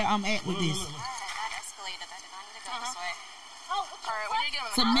is where I'm at with this. That escalated. I did not need to go this way. All right, we need to get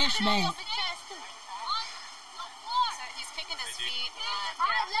him in It's a the car. mesh bag. So he's kicking his feet.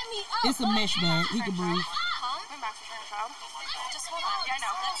 Let me up. It's a mesh bag. He can breathe. I'm back to trying to child. Just hold on. Yeah, I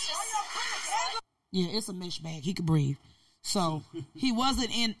know. That's just. Yeah, it's a mesh bag. He could breathe. So he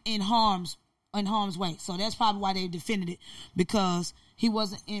wasn't in harm's way. So that's probably why they defended it, because he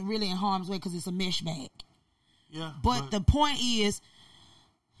wasn't really in harm's way because it's a mesh bag. Yeah. But the point is,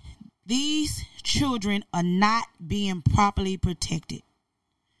 these children are not being properly protected.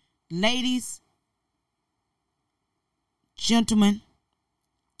 Ladies, gentlemen,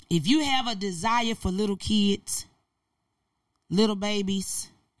 if you have a desire for little kids, little babies,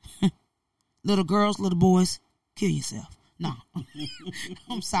 little girls, little boys, kill yourself. No,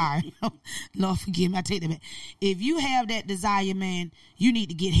 I'm sorry. Lord forgive me. I take that back. If you have that desire, man, you need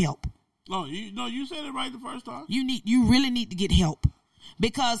to get help. No, you said it right the first time. You really need to get help,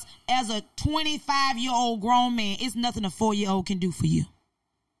 because as a 25-year-old grown man, it's nothing a 4-year-old can do for you.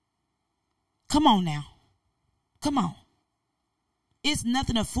 Come on now, come on. It's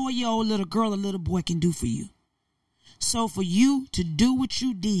nothing a 4-year-old little girl or little boy can do for you. So for you to do what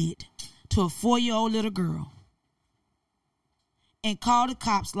you did to a 4-year-old little girl and call the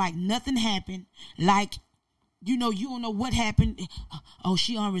cops like nothing happened, like, you don't know what happened. Oh,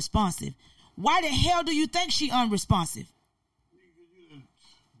 she unresponsive. Why the hell do you think she unresponsive?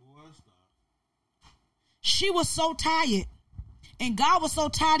 She was so tired. And God was so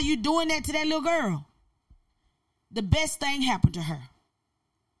tired of you doing that to that little girl. The best thing happened to her.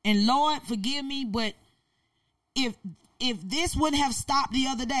 And Lord, forgive me, but if this wouldn't have stopped the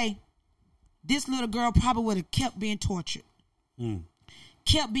other day, this little girl probably would have kept being tortured.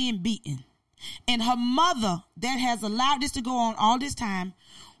 Kept being beaten. And her mother, that has allowed this to go on all this time,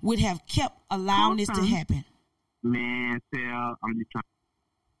 would have kept allowing this to happen. Man, Phil, I'm just trying.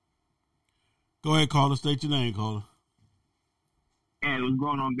 Go ahead, caller. State your name, caller. Hey, what's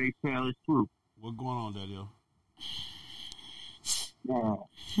going on, Big Phil? It's true. What's going on, Daddy? Yeah.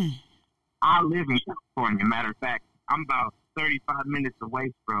 I live in California. Matter of fact, I'm about 35 minutes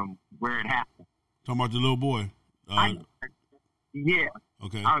away from where it happened. Talking about the little boy? Yeah.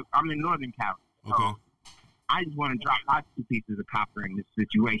 Okay. I'm in Northern Cali. So okay. I just want to drop my 2 pieces of copper in this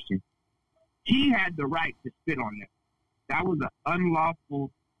situation. He had the right to spit on them. That was an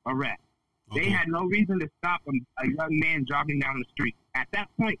unlawful arrest. Okay. They had no reason to stop a young man jogging down the street. At that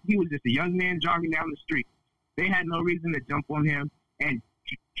point, he was just a young man jogging down the street. They had no reason to jump on him and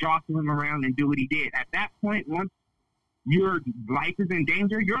jostle him around and do what he did. At that point, once your life is in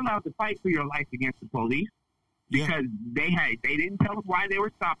danger, you're allowed to fight for your life against the police, because they didn't tell us why they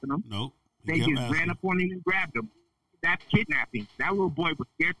were stopping him. Nope. They just ran up on him and grabbed him. That's kidnapping. That little boy was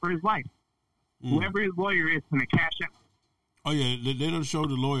scared for his life. Whoever his lawyer is going to cash out. Oh, yeah. They don't show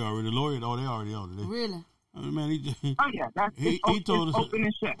the lawyer already. The lawyer, they already own it. Really? I mean, man, he told us. Open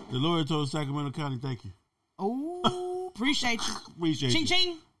and shut. The lawyer told Sacramento County, thank you. Oh, appreciate you. Appreciate ching, you.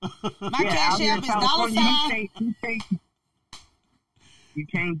 Ching. My cash app is $sign. You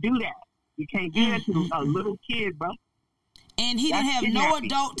can't do that. You can't do that to a little kid, bro. And he didn't have no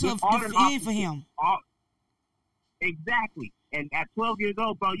adult to defend for him. Exactly. And at 12 years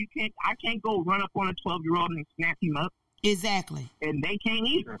old, bro, I can't go run up on a 12-year-old and snap him up. Exactly. And they can't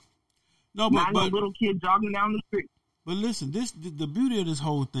either. No, but no little kid jogging down the street. But listen, the beauty of this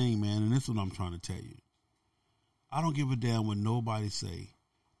whole thing, man, and this is what I'm trying to tell you. I don't give a damn what nobody say.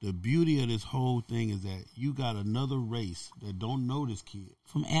 The beauty of this whole thing is that you got another race that don't know this kid.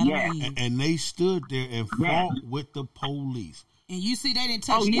 From Adam and they stood there and fought with the police. And you see they didn't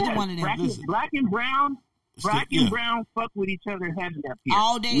touch neither one of them. Black and brown fuck with each other heavy up here.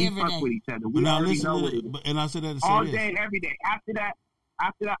 All day, we every fuck day. with each other. We already know what it is. And I said that to say all this. day, every day. After that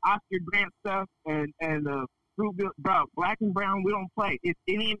Oscar Grant stuff and the Fruitville, bro, black and brown, we don't play.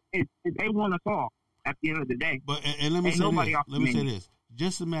 They want us all at the end of the day. But and let me say this.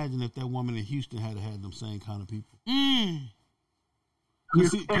 Just imagine if that woman in Houston had them same kind of people.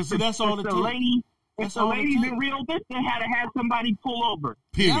 Because that's all it takes. If the ladies in Rio Vista had somebody pull over.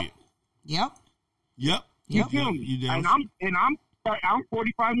 Period. Yep. You feel me? And I'm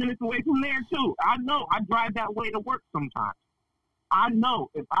 45 minutes away from there too. I know. I drive that way to work sometimes. I know.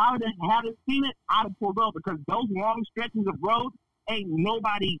 If I hadn't seen it, I'd have pulled over because those long stretches of road ain't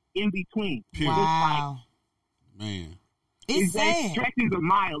nobody in between. Wow. Man. It's stretches of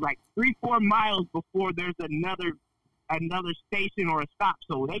miles, like 3-4 miles before there's another station or a stop.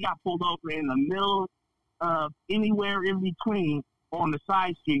 So they got pulled over in the middle of anywhere in between on the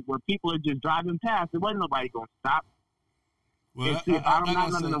side street where people are just driving past. There wasn't nobody going to stop. Well, I'm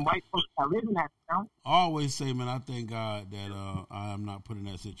not none of them white folks that live in that town. I always say, man, I thank God that I am not put in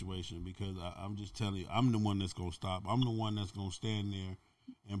that situation because I'm just telling you, I'm the one that's going to stop. I'm the one that's going to stand there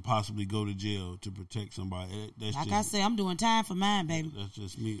and possibly go to jail to protect somebody. I said, I'm doing time for mine, baby. That's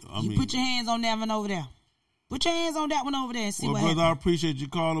just me. You put your hands on that one over there. Put your hands on that one over there and see what happens. Brother, I appreciate you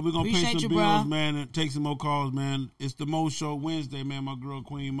calling. We're going to pay some bills, bro. man, and take some more calls, man. It's the Mo Show Wednesday, man. My girl,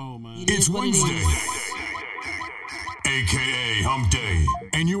 Queen Mo, man. It's Wednesday, a.k.a. Hump Day,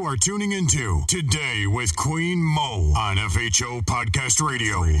 and you are tuning into Today with Queen Mo on FHO Podcast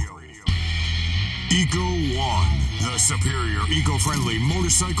Radio. Eco One, the superior eco-friendly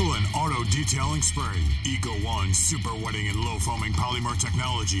motorcycle and auto detailing spray. Eco One super wetting and low foaming polymer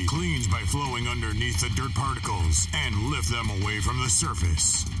technology cleans by flowing underneath the dirt particles and lift them away from the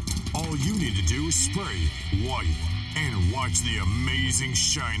surface. All you need to do is spray, wipe, and watch the amazing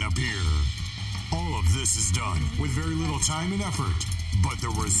shine appear. All of this is done with very little time and effort, but the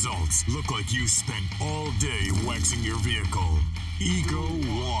results look like you spent all day waxing your vehicle. Eco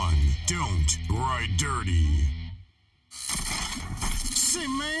One. Don't ride dirty. Say,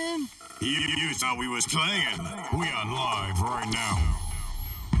 man. You thought we was playing. We on live right now.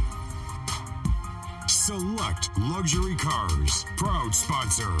 Select Luxury Cars, proud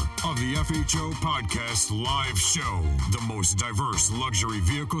sponsor of the FHO Podcast Live Show. The most diverse luxury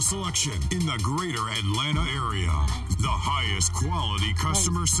vehicle selection in the greater Atlanta area. The highest quality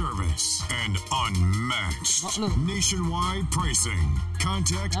customer service and unmatched nationwide pricing.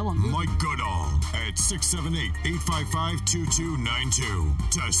 Contact Mike Goodall at 678-855-2292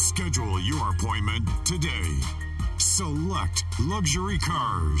 to schedule your appointment today. Select Luxury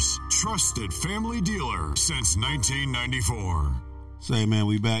Cars, trusted family dealer since 1994. Say, man,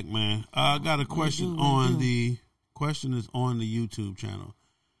 we back, man. I got a question question is on the YouTube channel.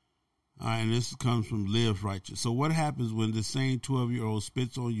 All right, and this comes from Live Righteous. So what happens when the same 12-year-old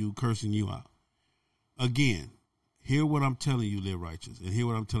spits on you, cursing you out? Again, hear what I'm telling you, Live Righteous, and hear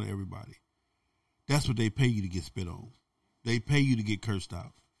what I'm telling everybody. That's what they pay you to get spit on. They pay you to get cursed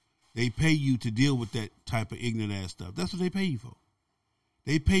out. They pay you to deal with that type of ignorant ass stuff. That's what they pay you for.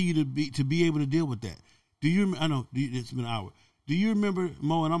 They pay you to be able to deal with that. Do you? I know it's been an hour. Do you remember,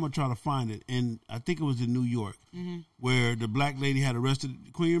 Mo? And I'm gonna try to find it. And I think it was in New York, where the black lady had arrested.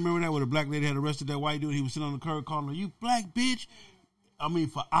 Queen, you remember that? Where the black lady had arrested that white dude. He was sitting on the curb calling her, "You black bitch." I mean,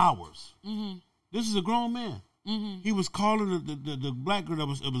 for hours. This is a grown man. He was calling the black girl. It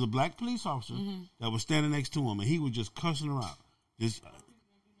was a black police officer that was standing next to him, and he was just cussing her out.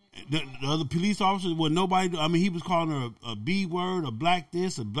 The other police officers, nobody. I mean, he was calling her a B word, a black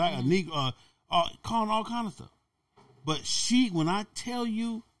this, a black, a nigga, calling all kind of stuff. But when I tell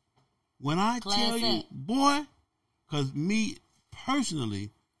you, boy, because me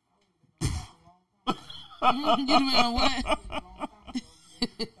personally, you know what?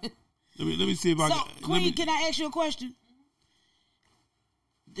 let me see if I can. Queen, can I ask you a question?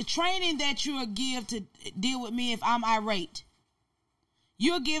 The training that you give to deal with me if I'm irate.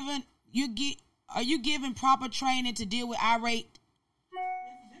 Are you giving proper training to deal with irate?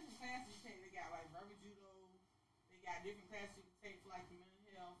 Different classes you take. They got like verbal judo. They got different classes you can take for like the mental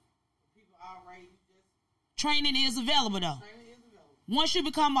health. People irate. Training is available though. Training is available. Once you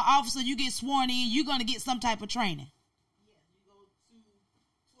become an officer, you get sworn in. You're gonna get some type of training. Yes, you go to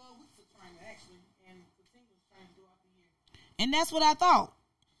 12 weeks of training actually, and continuous training throughout the year. And that's what I thought.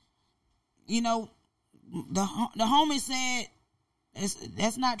 You know, the homie said.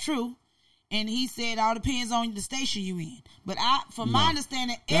 That's not true, and he said all depends on the station you in. But my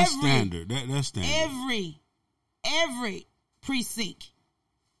understanding, that's standard. That's standard. Every precinct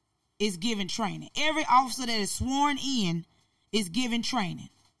is given training. Every officer that is sworn in is given training.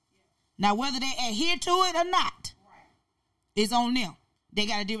 Now, whether they adhere to it or not, is on them. They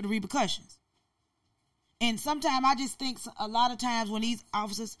got to deal with the repercussions. And sometimes I just think a lot of times when these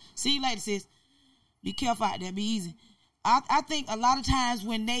officers, see you later, sis, be careful out there, be easy. I think a lot of times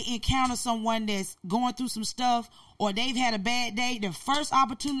when they encounter someone that's going through some stuff or they've had a bad day, the first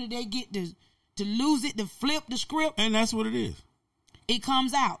opportunity they get to lose it, to flip the script. And that's what it is. It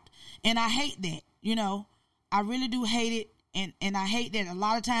comes out. And I hate that. You know, I really do hate it. And I hate that a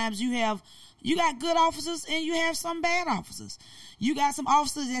lot of times you have You got good officers and you have some bad officers. You got some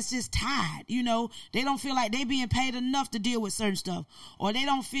officers that's just tired. You know, they don't feel like they being paid enough to deal with certain stuff. Or they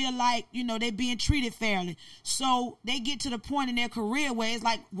don't feel like, you know, they being treated fairly. So they get to the point in their career where it's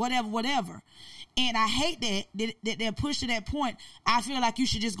like whatever. And I hate that they're pushed to that point. I feel like you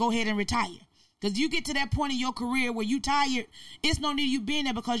should just go ahead and retire. Because you get to that point in your career where you tired, it's no need you being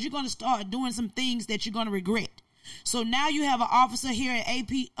there because you're going to start doing some things that you're going to regret. So now you have an officer here at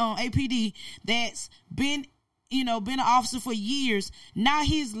APD that's been an officer for years. Now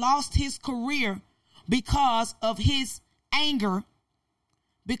he's lost his career because of his anger,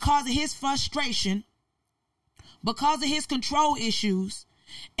 because of his frustration, because of his control issues,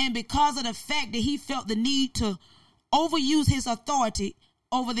 and because of the fact that he felt the need to overuse his authority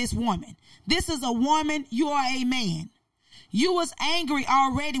over this woman. This is a woman. You are a man. You was angry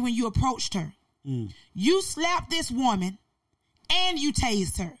already when you approached her. You slapped this woman and you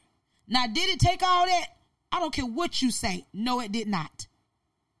tased her. Now, did it take all that? I don't care what you say. No, it did not.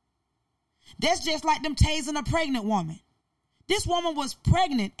 That's just like them tasing a pregnant woman. This woman was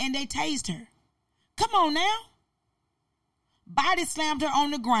pregnant and they tased her. Come on now. Body slammed her on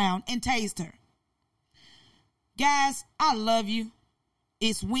the ground and tased her. Guys, I love you.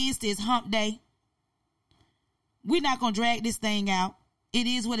 It's Wednesday. It's hump day. We're not going to drag this thing out. It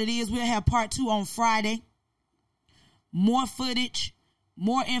is what it is. We'll have part 2 on Friday. More footage,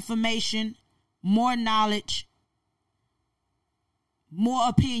 more information, more knowledge, more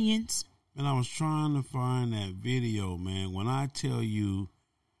opinions. And I was trying to find that video, man. When I tell you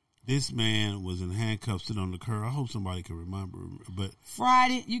this man was in handcuffs sitting on the curb, I hope somebody can remember. But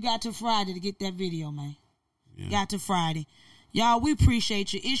Friday, you got to Friday to get that video, man. Yeah. Got to Friday. Y'all, we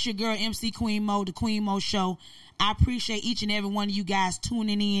appreciate you. It's your girl, MC Queen Mo, the Queen Mo Show. I appreciate each and every one of you guys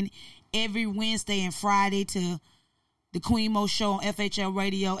tuning in every Wednesday and Friday to the Queen Mo Show on FHL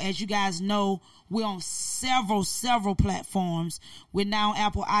Radio. As you guys know, we're on several platforms. We're now on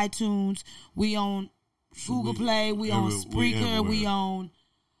Apple iTunes. We on Google Play. We on Spreaker. We on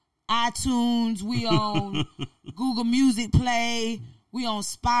iTunes. We on Google Music Play. We on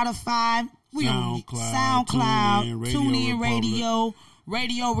Spotify. We on SoundCloud, TuneIn Radio,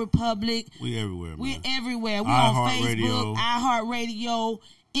 Radio Republic. We everywhere, man. We everywhere. We on Facebook, iHeartRadio,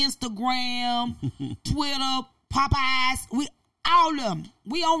 Instagram, Twitter, Popeyes. We all of them.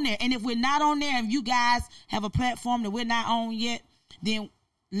 We on there. And if we're not on there, if you guys have a platform that we're not on yet, then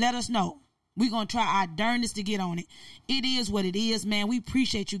let us know. We're going to try our darndest to get on it. It is what it is, man. We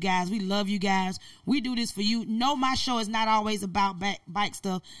appreciate you guys. We love you guys. We do this for you. No, my show is not always about bike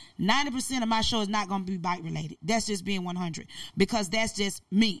stuff. 90% of my show is not going to be bike related. That's just being 100 because that's just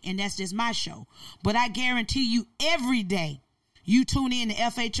me and that's just my show. But I guarantee you every day you tune in to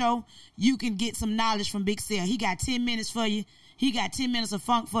FHO, you can get some knowledge from Big Sale. He got 10 minutes for you. He got 10 minutes of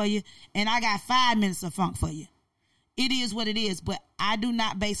funk for you. And I got 5 minutes of funk for you. It is what it is, but I do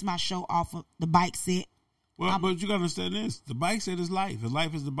not base my show off of the bike set. Well, but you got to understand this. The bike set is life, and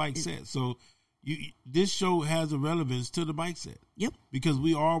life is the bike set. So this show has a relevance to the bike set. Yep. Because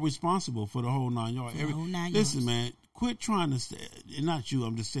we are responsible for the whole 9 yards. Listen, man, quit trying to, and not you,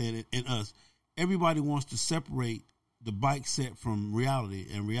 I'm just saying it, and us. Everybody wants to separate the bike set from reality,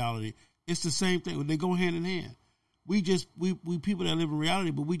 and reality, it's the same thing. They go hand in hand. We people that live in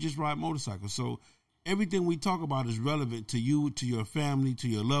reality, but we just ride motorcycles. So everything we talk about is relevant to you, to your family, to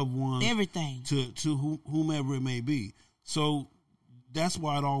your loved ones. Everything. To whomever it may be. So that's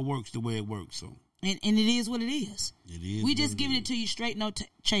why it all works the way it works. So And it is what it is. It is. We just giving it to you straight, no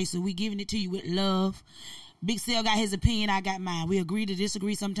chaser. We giving it to you with love. Big Sale got his opinion, I got mine. We agree to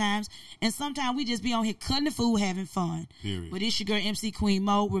disagree sometimes. And sometimes we just be on here cutting the food, having fun. Period. But it's your girl, MC Queen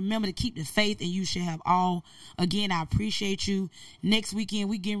Mo. Remember to keep the faith, and you should have all. Again, I appreciate you. Next weekend,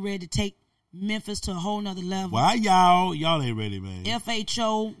 we getting ready to take Memphis to a whole nother level. Why y'all ain't ready, man.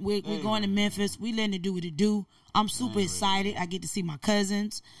 FHO, we're going to Memphis. We letting it do what it do. I'm super excited. I get to see my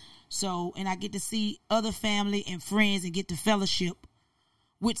cousins. So, and I get to see other family and friends and get to fellowship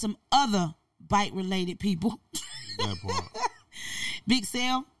with some other bike-related people. That part. Big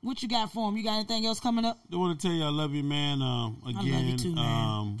Sale, what you got for him? You got anything else coming up? I want to tell you I love you, man. Again, I love you too,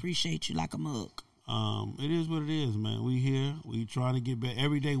 man. Appreciate you like a mug. It is what it is, man. We here. We trying to get better.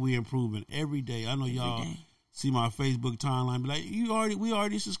 Every day we improving. Every day. I know y'all see my Facebook timeline. Be like, we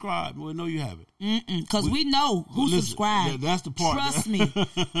already subscribed. Well, no, you haven't. Because we know who subscribed. That's the part. Trust me.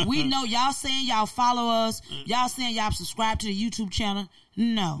 We know y'all saying y'all follow us. Y'all saying y'all subscribe to the YouTube channel.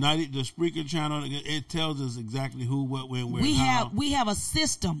 No. Not the Spreaker channel. It tells us exactly who, what, when, where, how. We have a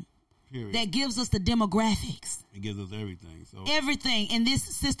system Period. that gives us the demographics. It gives us everything. So everything, and this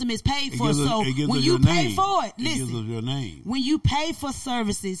system is paid for. So it gives when us you your pay name. for it, It listen. gives us your name. When you pay for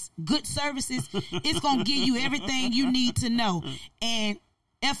services, good services, it's gonna give you everything you need to know. And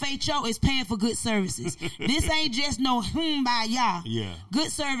FHO is paying for good services. This ain't just no by y'all. Yeah.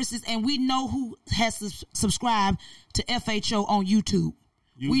 Good services, and we know who has subscribed to FHO on YouTube.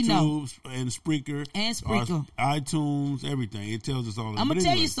 We know. And Spreaker. Our iTunes, everything. It tells us all that. I'm going to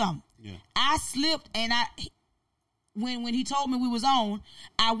tell you something. Yeah. I slipped, and when he told me we was on,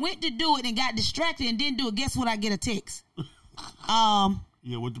 I went to do it and got distracted and didn't do it. Guess what? I get a text.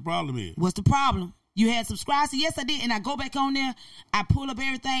 Yeah, what the problem is? What's the problem? You had subscribed? So yes, I did. And I go back on there. I pull up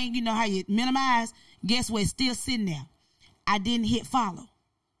everything. You know how you minimize. Guess what? It's still sitting there. I didn't hit follow.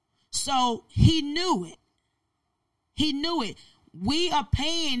 So he knew it. He knew it. We are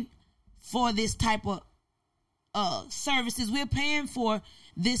paying for this type of services. We're paying for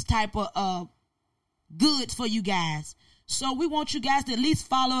this type of goods for you guys. So we want you guys to at least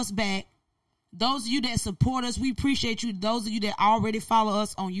follow us back. Those of you that support us, we appreciate you. Those of you that already follow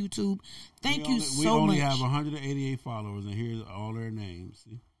us on YouTube, thank you so much. We only have 188 followers, and here's all their names.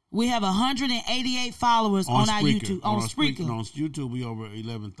 See? We have 188 followers on our YouTube. On Spreaker. On YouTube, we over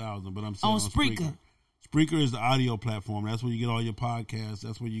 11,000, but I'm saying on Spreaker. Spreaker is the audio platform. That's where you get all your podcasts.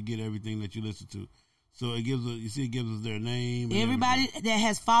 That's where you get everything that you listen to. So it gives us their name. Everybody that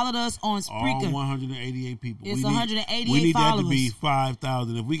has followed us on Spreaker. All 188 people. It's 188 followers. We need that to be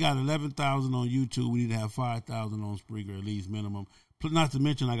 5,000. If we got 11,000 on YouTube, we need to have 5,000 on Spreaker at least minimum. Not to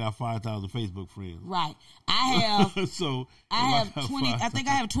mention, I got 5,000 Facebook friends. Right. I have. I have 20. I think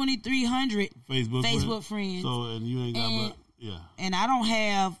I have 2,300 Facebook friends. So and you ain't got And I don't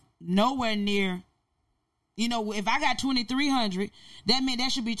have nowhere near. You know, if I got 2,300, that meant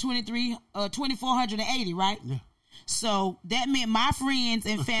that should be 2,480, right? Yeah. So that meant my friends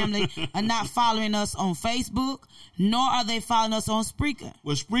and family are not following us on Facebook, nor are they following us on Spreaker.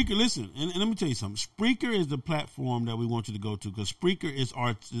 Well, Spreaker, listen, and let me tell you something. Spreaker is the platform that we want you to go to because Spreaker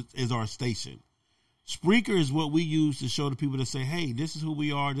is our station. Spreaker is what we use to show the people to say, hey, this is who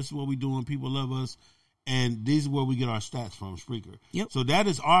we are, this is what we're doing, people love us, and this is where we get our stats from, Spreaker. Yep. So that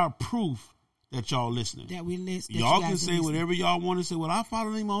is our proof that y'all listening. That we listen. Y'all can say whatever y'all want to say. Well, I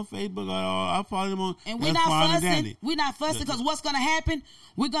follow him on Facebook. Or I follow him on. And we're not fussing. We're not fussing because what's going to happen?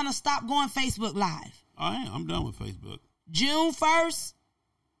 We're going to stop going Facebook Live. I'm done with Facebook. June 1st.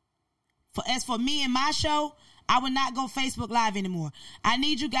 As for me and my show, I will not go Facebook Live anymore. I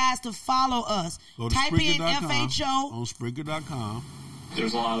need you guys to follow us. Go to Type in FHO on Spreaker.com.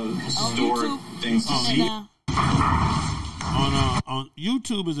 There's a lot of stored things to see. On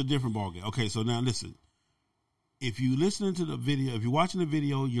YouTube is a different ballgame. Okay, so now listen. If you listening to the video, if you're watching the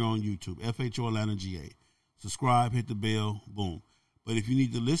video, you're on YouTube, FHO Atlanta GA. Subscribe, hit the bell, boom. But if you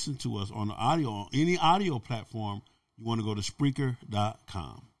need to listen to us on the audio, on any audio platform, you want to go to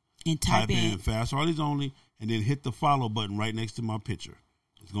Spreaker.com. And type in Fast Harleys Only, and then hit the follow button right next to my picture.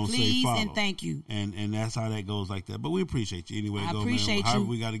 It's going to say follow. And thank you. And that's how that goes like that. But we appreciate you anyway. I appreciate you. However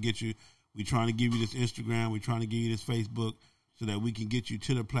we got to get you. We're trying to give you this Instagram. We're trying to give you this Facebook so that we can get you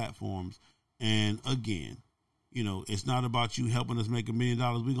to the platforms. And again, you know, it's not about you helping us make $1 million.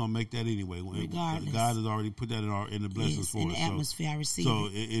 We're going to make that anyway. Regardless. God has already put that in the blessings for us. In the atmosphere, I receive so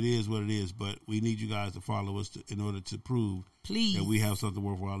it is what it is. But we need you guys to follow us in order to prove that we have something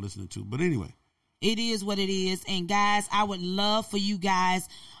worthwhile listening to. But anyway. It is what it is. And guys, I would love for you guys,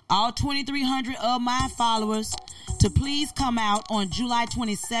 all 2,300 of my followers, to please come out on July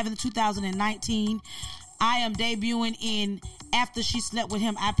 27th, 2019. I am debuting in After She Slept With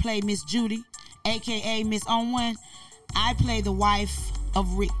Him. I play Miss Judy, a.k.a. Miss On One. I play the wife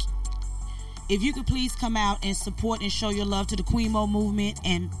of Rick. If you could please come out and support and show your love to the Queen Mo movement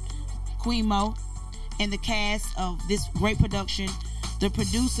and Queen Mo and the cast of this great production. The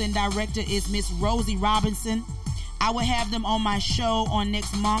producer and director is Miss Rosie Robinson. I will have them on my show on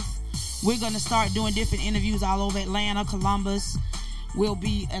next month. We're going to start doing different interviews all over Atlanta, Columbus. We'll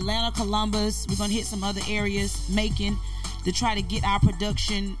be Atlanta, Columbus. We're going to hit some other areas, Macon, to try to get our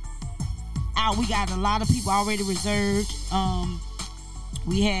production out. We got a lot of people already reserved.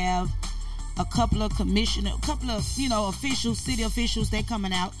 We have a couple of officials, city officials, they're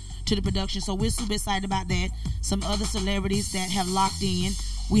coming out to the production. So we're super excited about that. Some other celebrities that have locked in.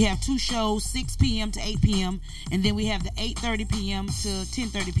 We have 2 shows, 6 p.m. to 8 p.m. And then we have the 8:30 p.m. to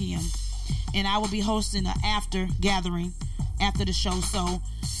 10:30 p.m. And I will be hosting an after gathering after the show. So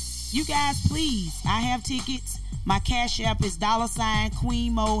you guys, please, I have tickets. My Cash App is $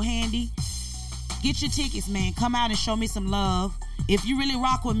 Queen Mo Handy. Get your tickets, man. Come out and show me some love. If you really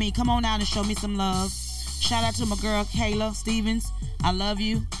rock with me, come on out and show me some love. Shout out to my girl, Kayla Stevens. I love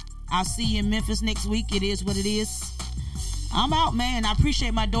you. I'll see you in Memphis next week. It is what it is. I'm out, man. I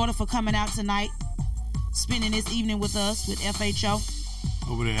appreciate my daughter for coming out tonight, spending this evening with us with FHO.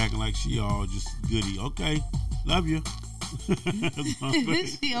 Over there acting like she all just goody. Okay, love you.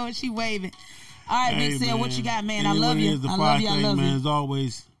 She waving. All right, Big Sale, what you got, man? I love you. I love you. Man, as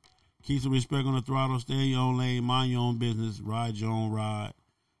always, keep some respect on the throttle. Stay in your own lane. Mind your own business. Ride your own ride.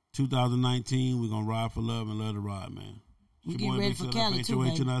 2019, we're going to ride for love and love to ride, man. We get ready for Cali, too,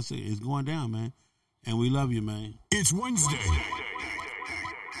 baby. It's going down, man. And we love you, man. It's Wednesday,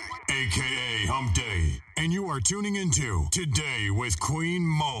 a.k.a. Hump Day. And you are tuning into Today with Queen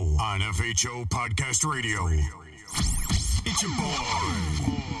Mo on FHO Podcast Radio. It's your boy,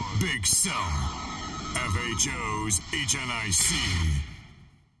 Big Sal, FHO's HNIC,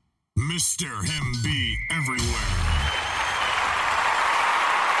 Mr. Him Be Everywhere.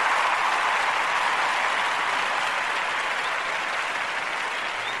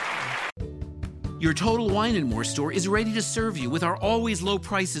 Your Total Wine & More store is ready to serve you with our always low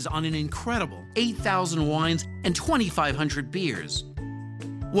prices on an incredible 8,000 wines and 2,500 beers.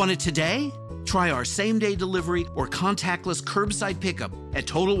 Want it today? Try our same-day delivery or contactless curbside pickup at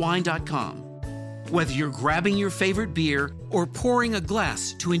TotalWine.com. Whether you're grabbing your favorite beer or pouring a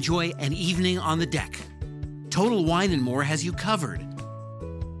glass to enjoy an evening on the deck, Total Wine & More has you covered.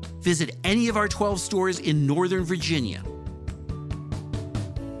 Visit any of our 12 stores in Northern Virginia.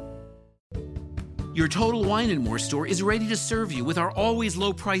 Your Total Wine & More store is ready to serve you with our always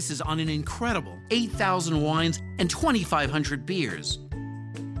low prices on an incredible 8,000 wines and 2,500 beers.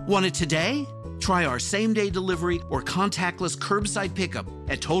 Want it today? Try our same-day delivery or contactless curbside pickup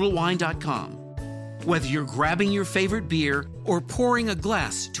at TotalWine.com. Whether you're grabbing your favorite beer or pouring a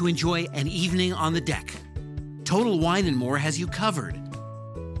glass to enjoy an evening on the deck, Total Wine & More has you covered.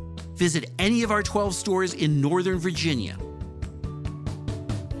 Visit any of our 12 stores in Northern Virginia.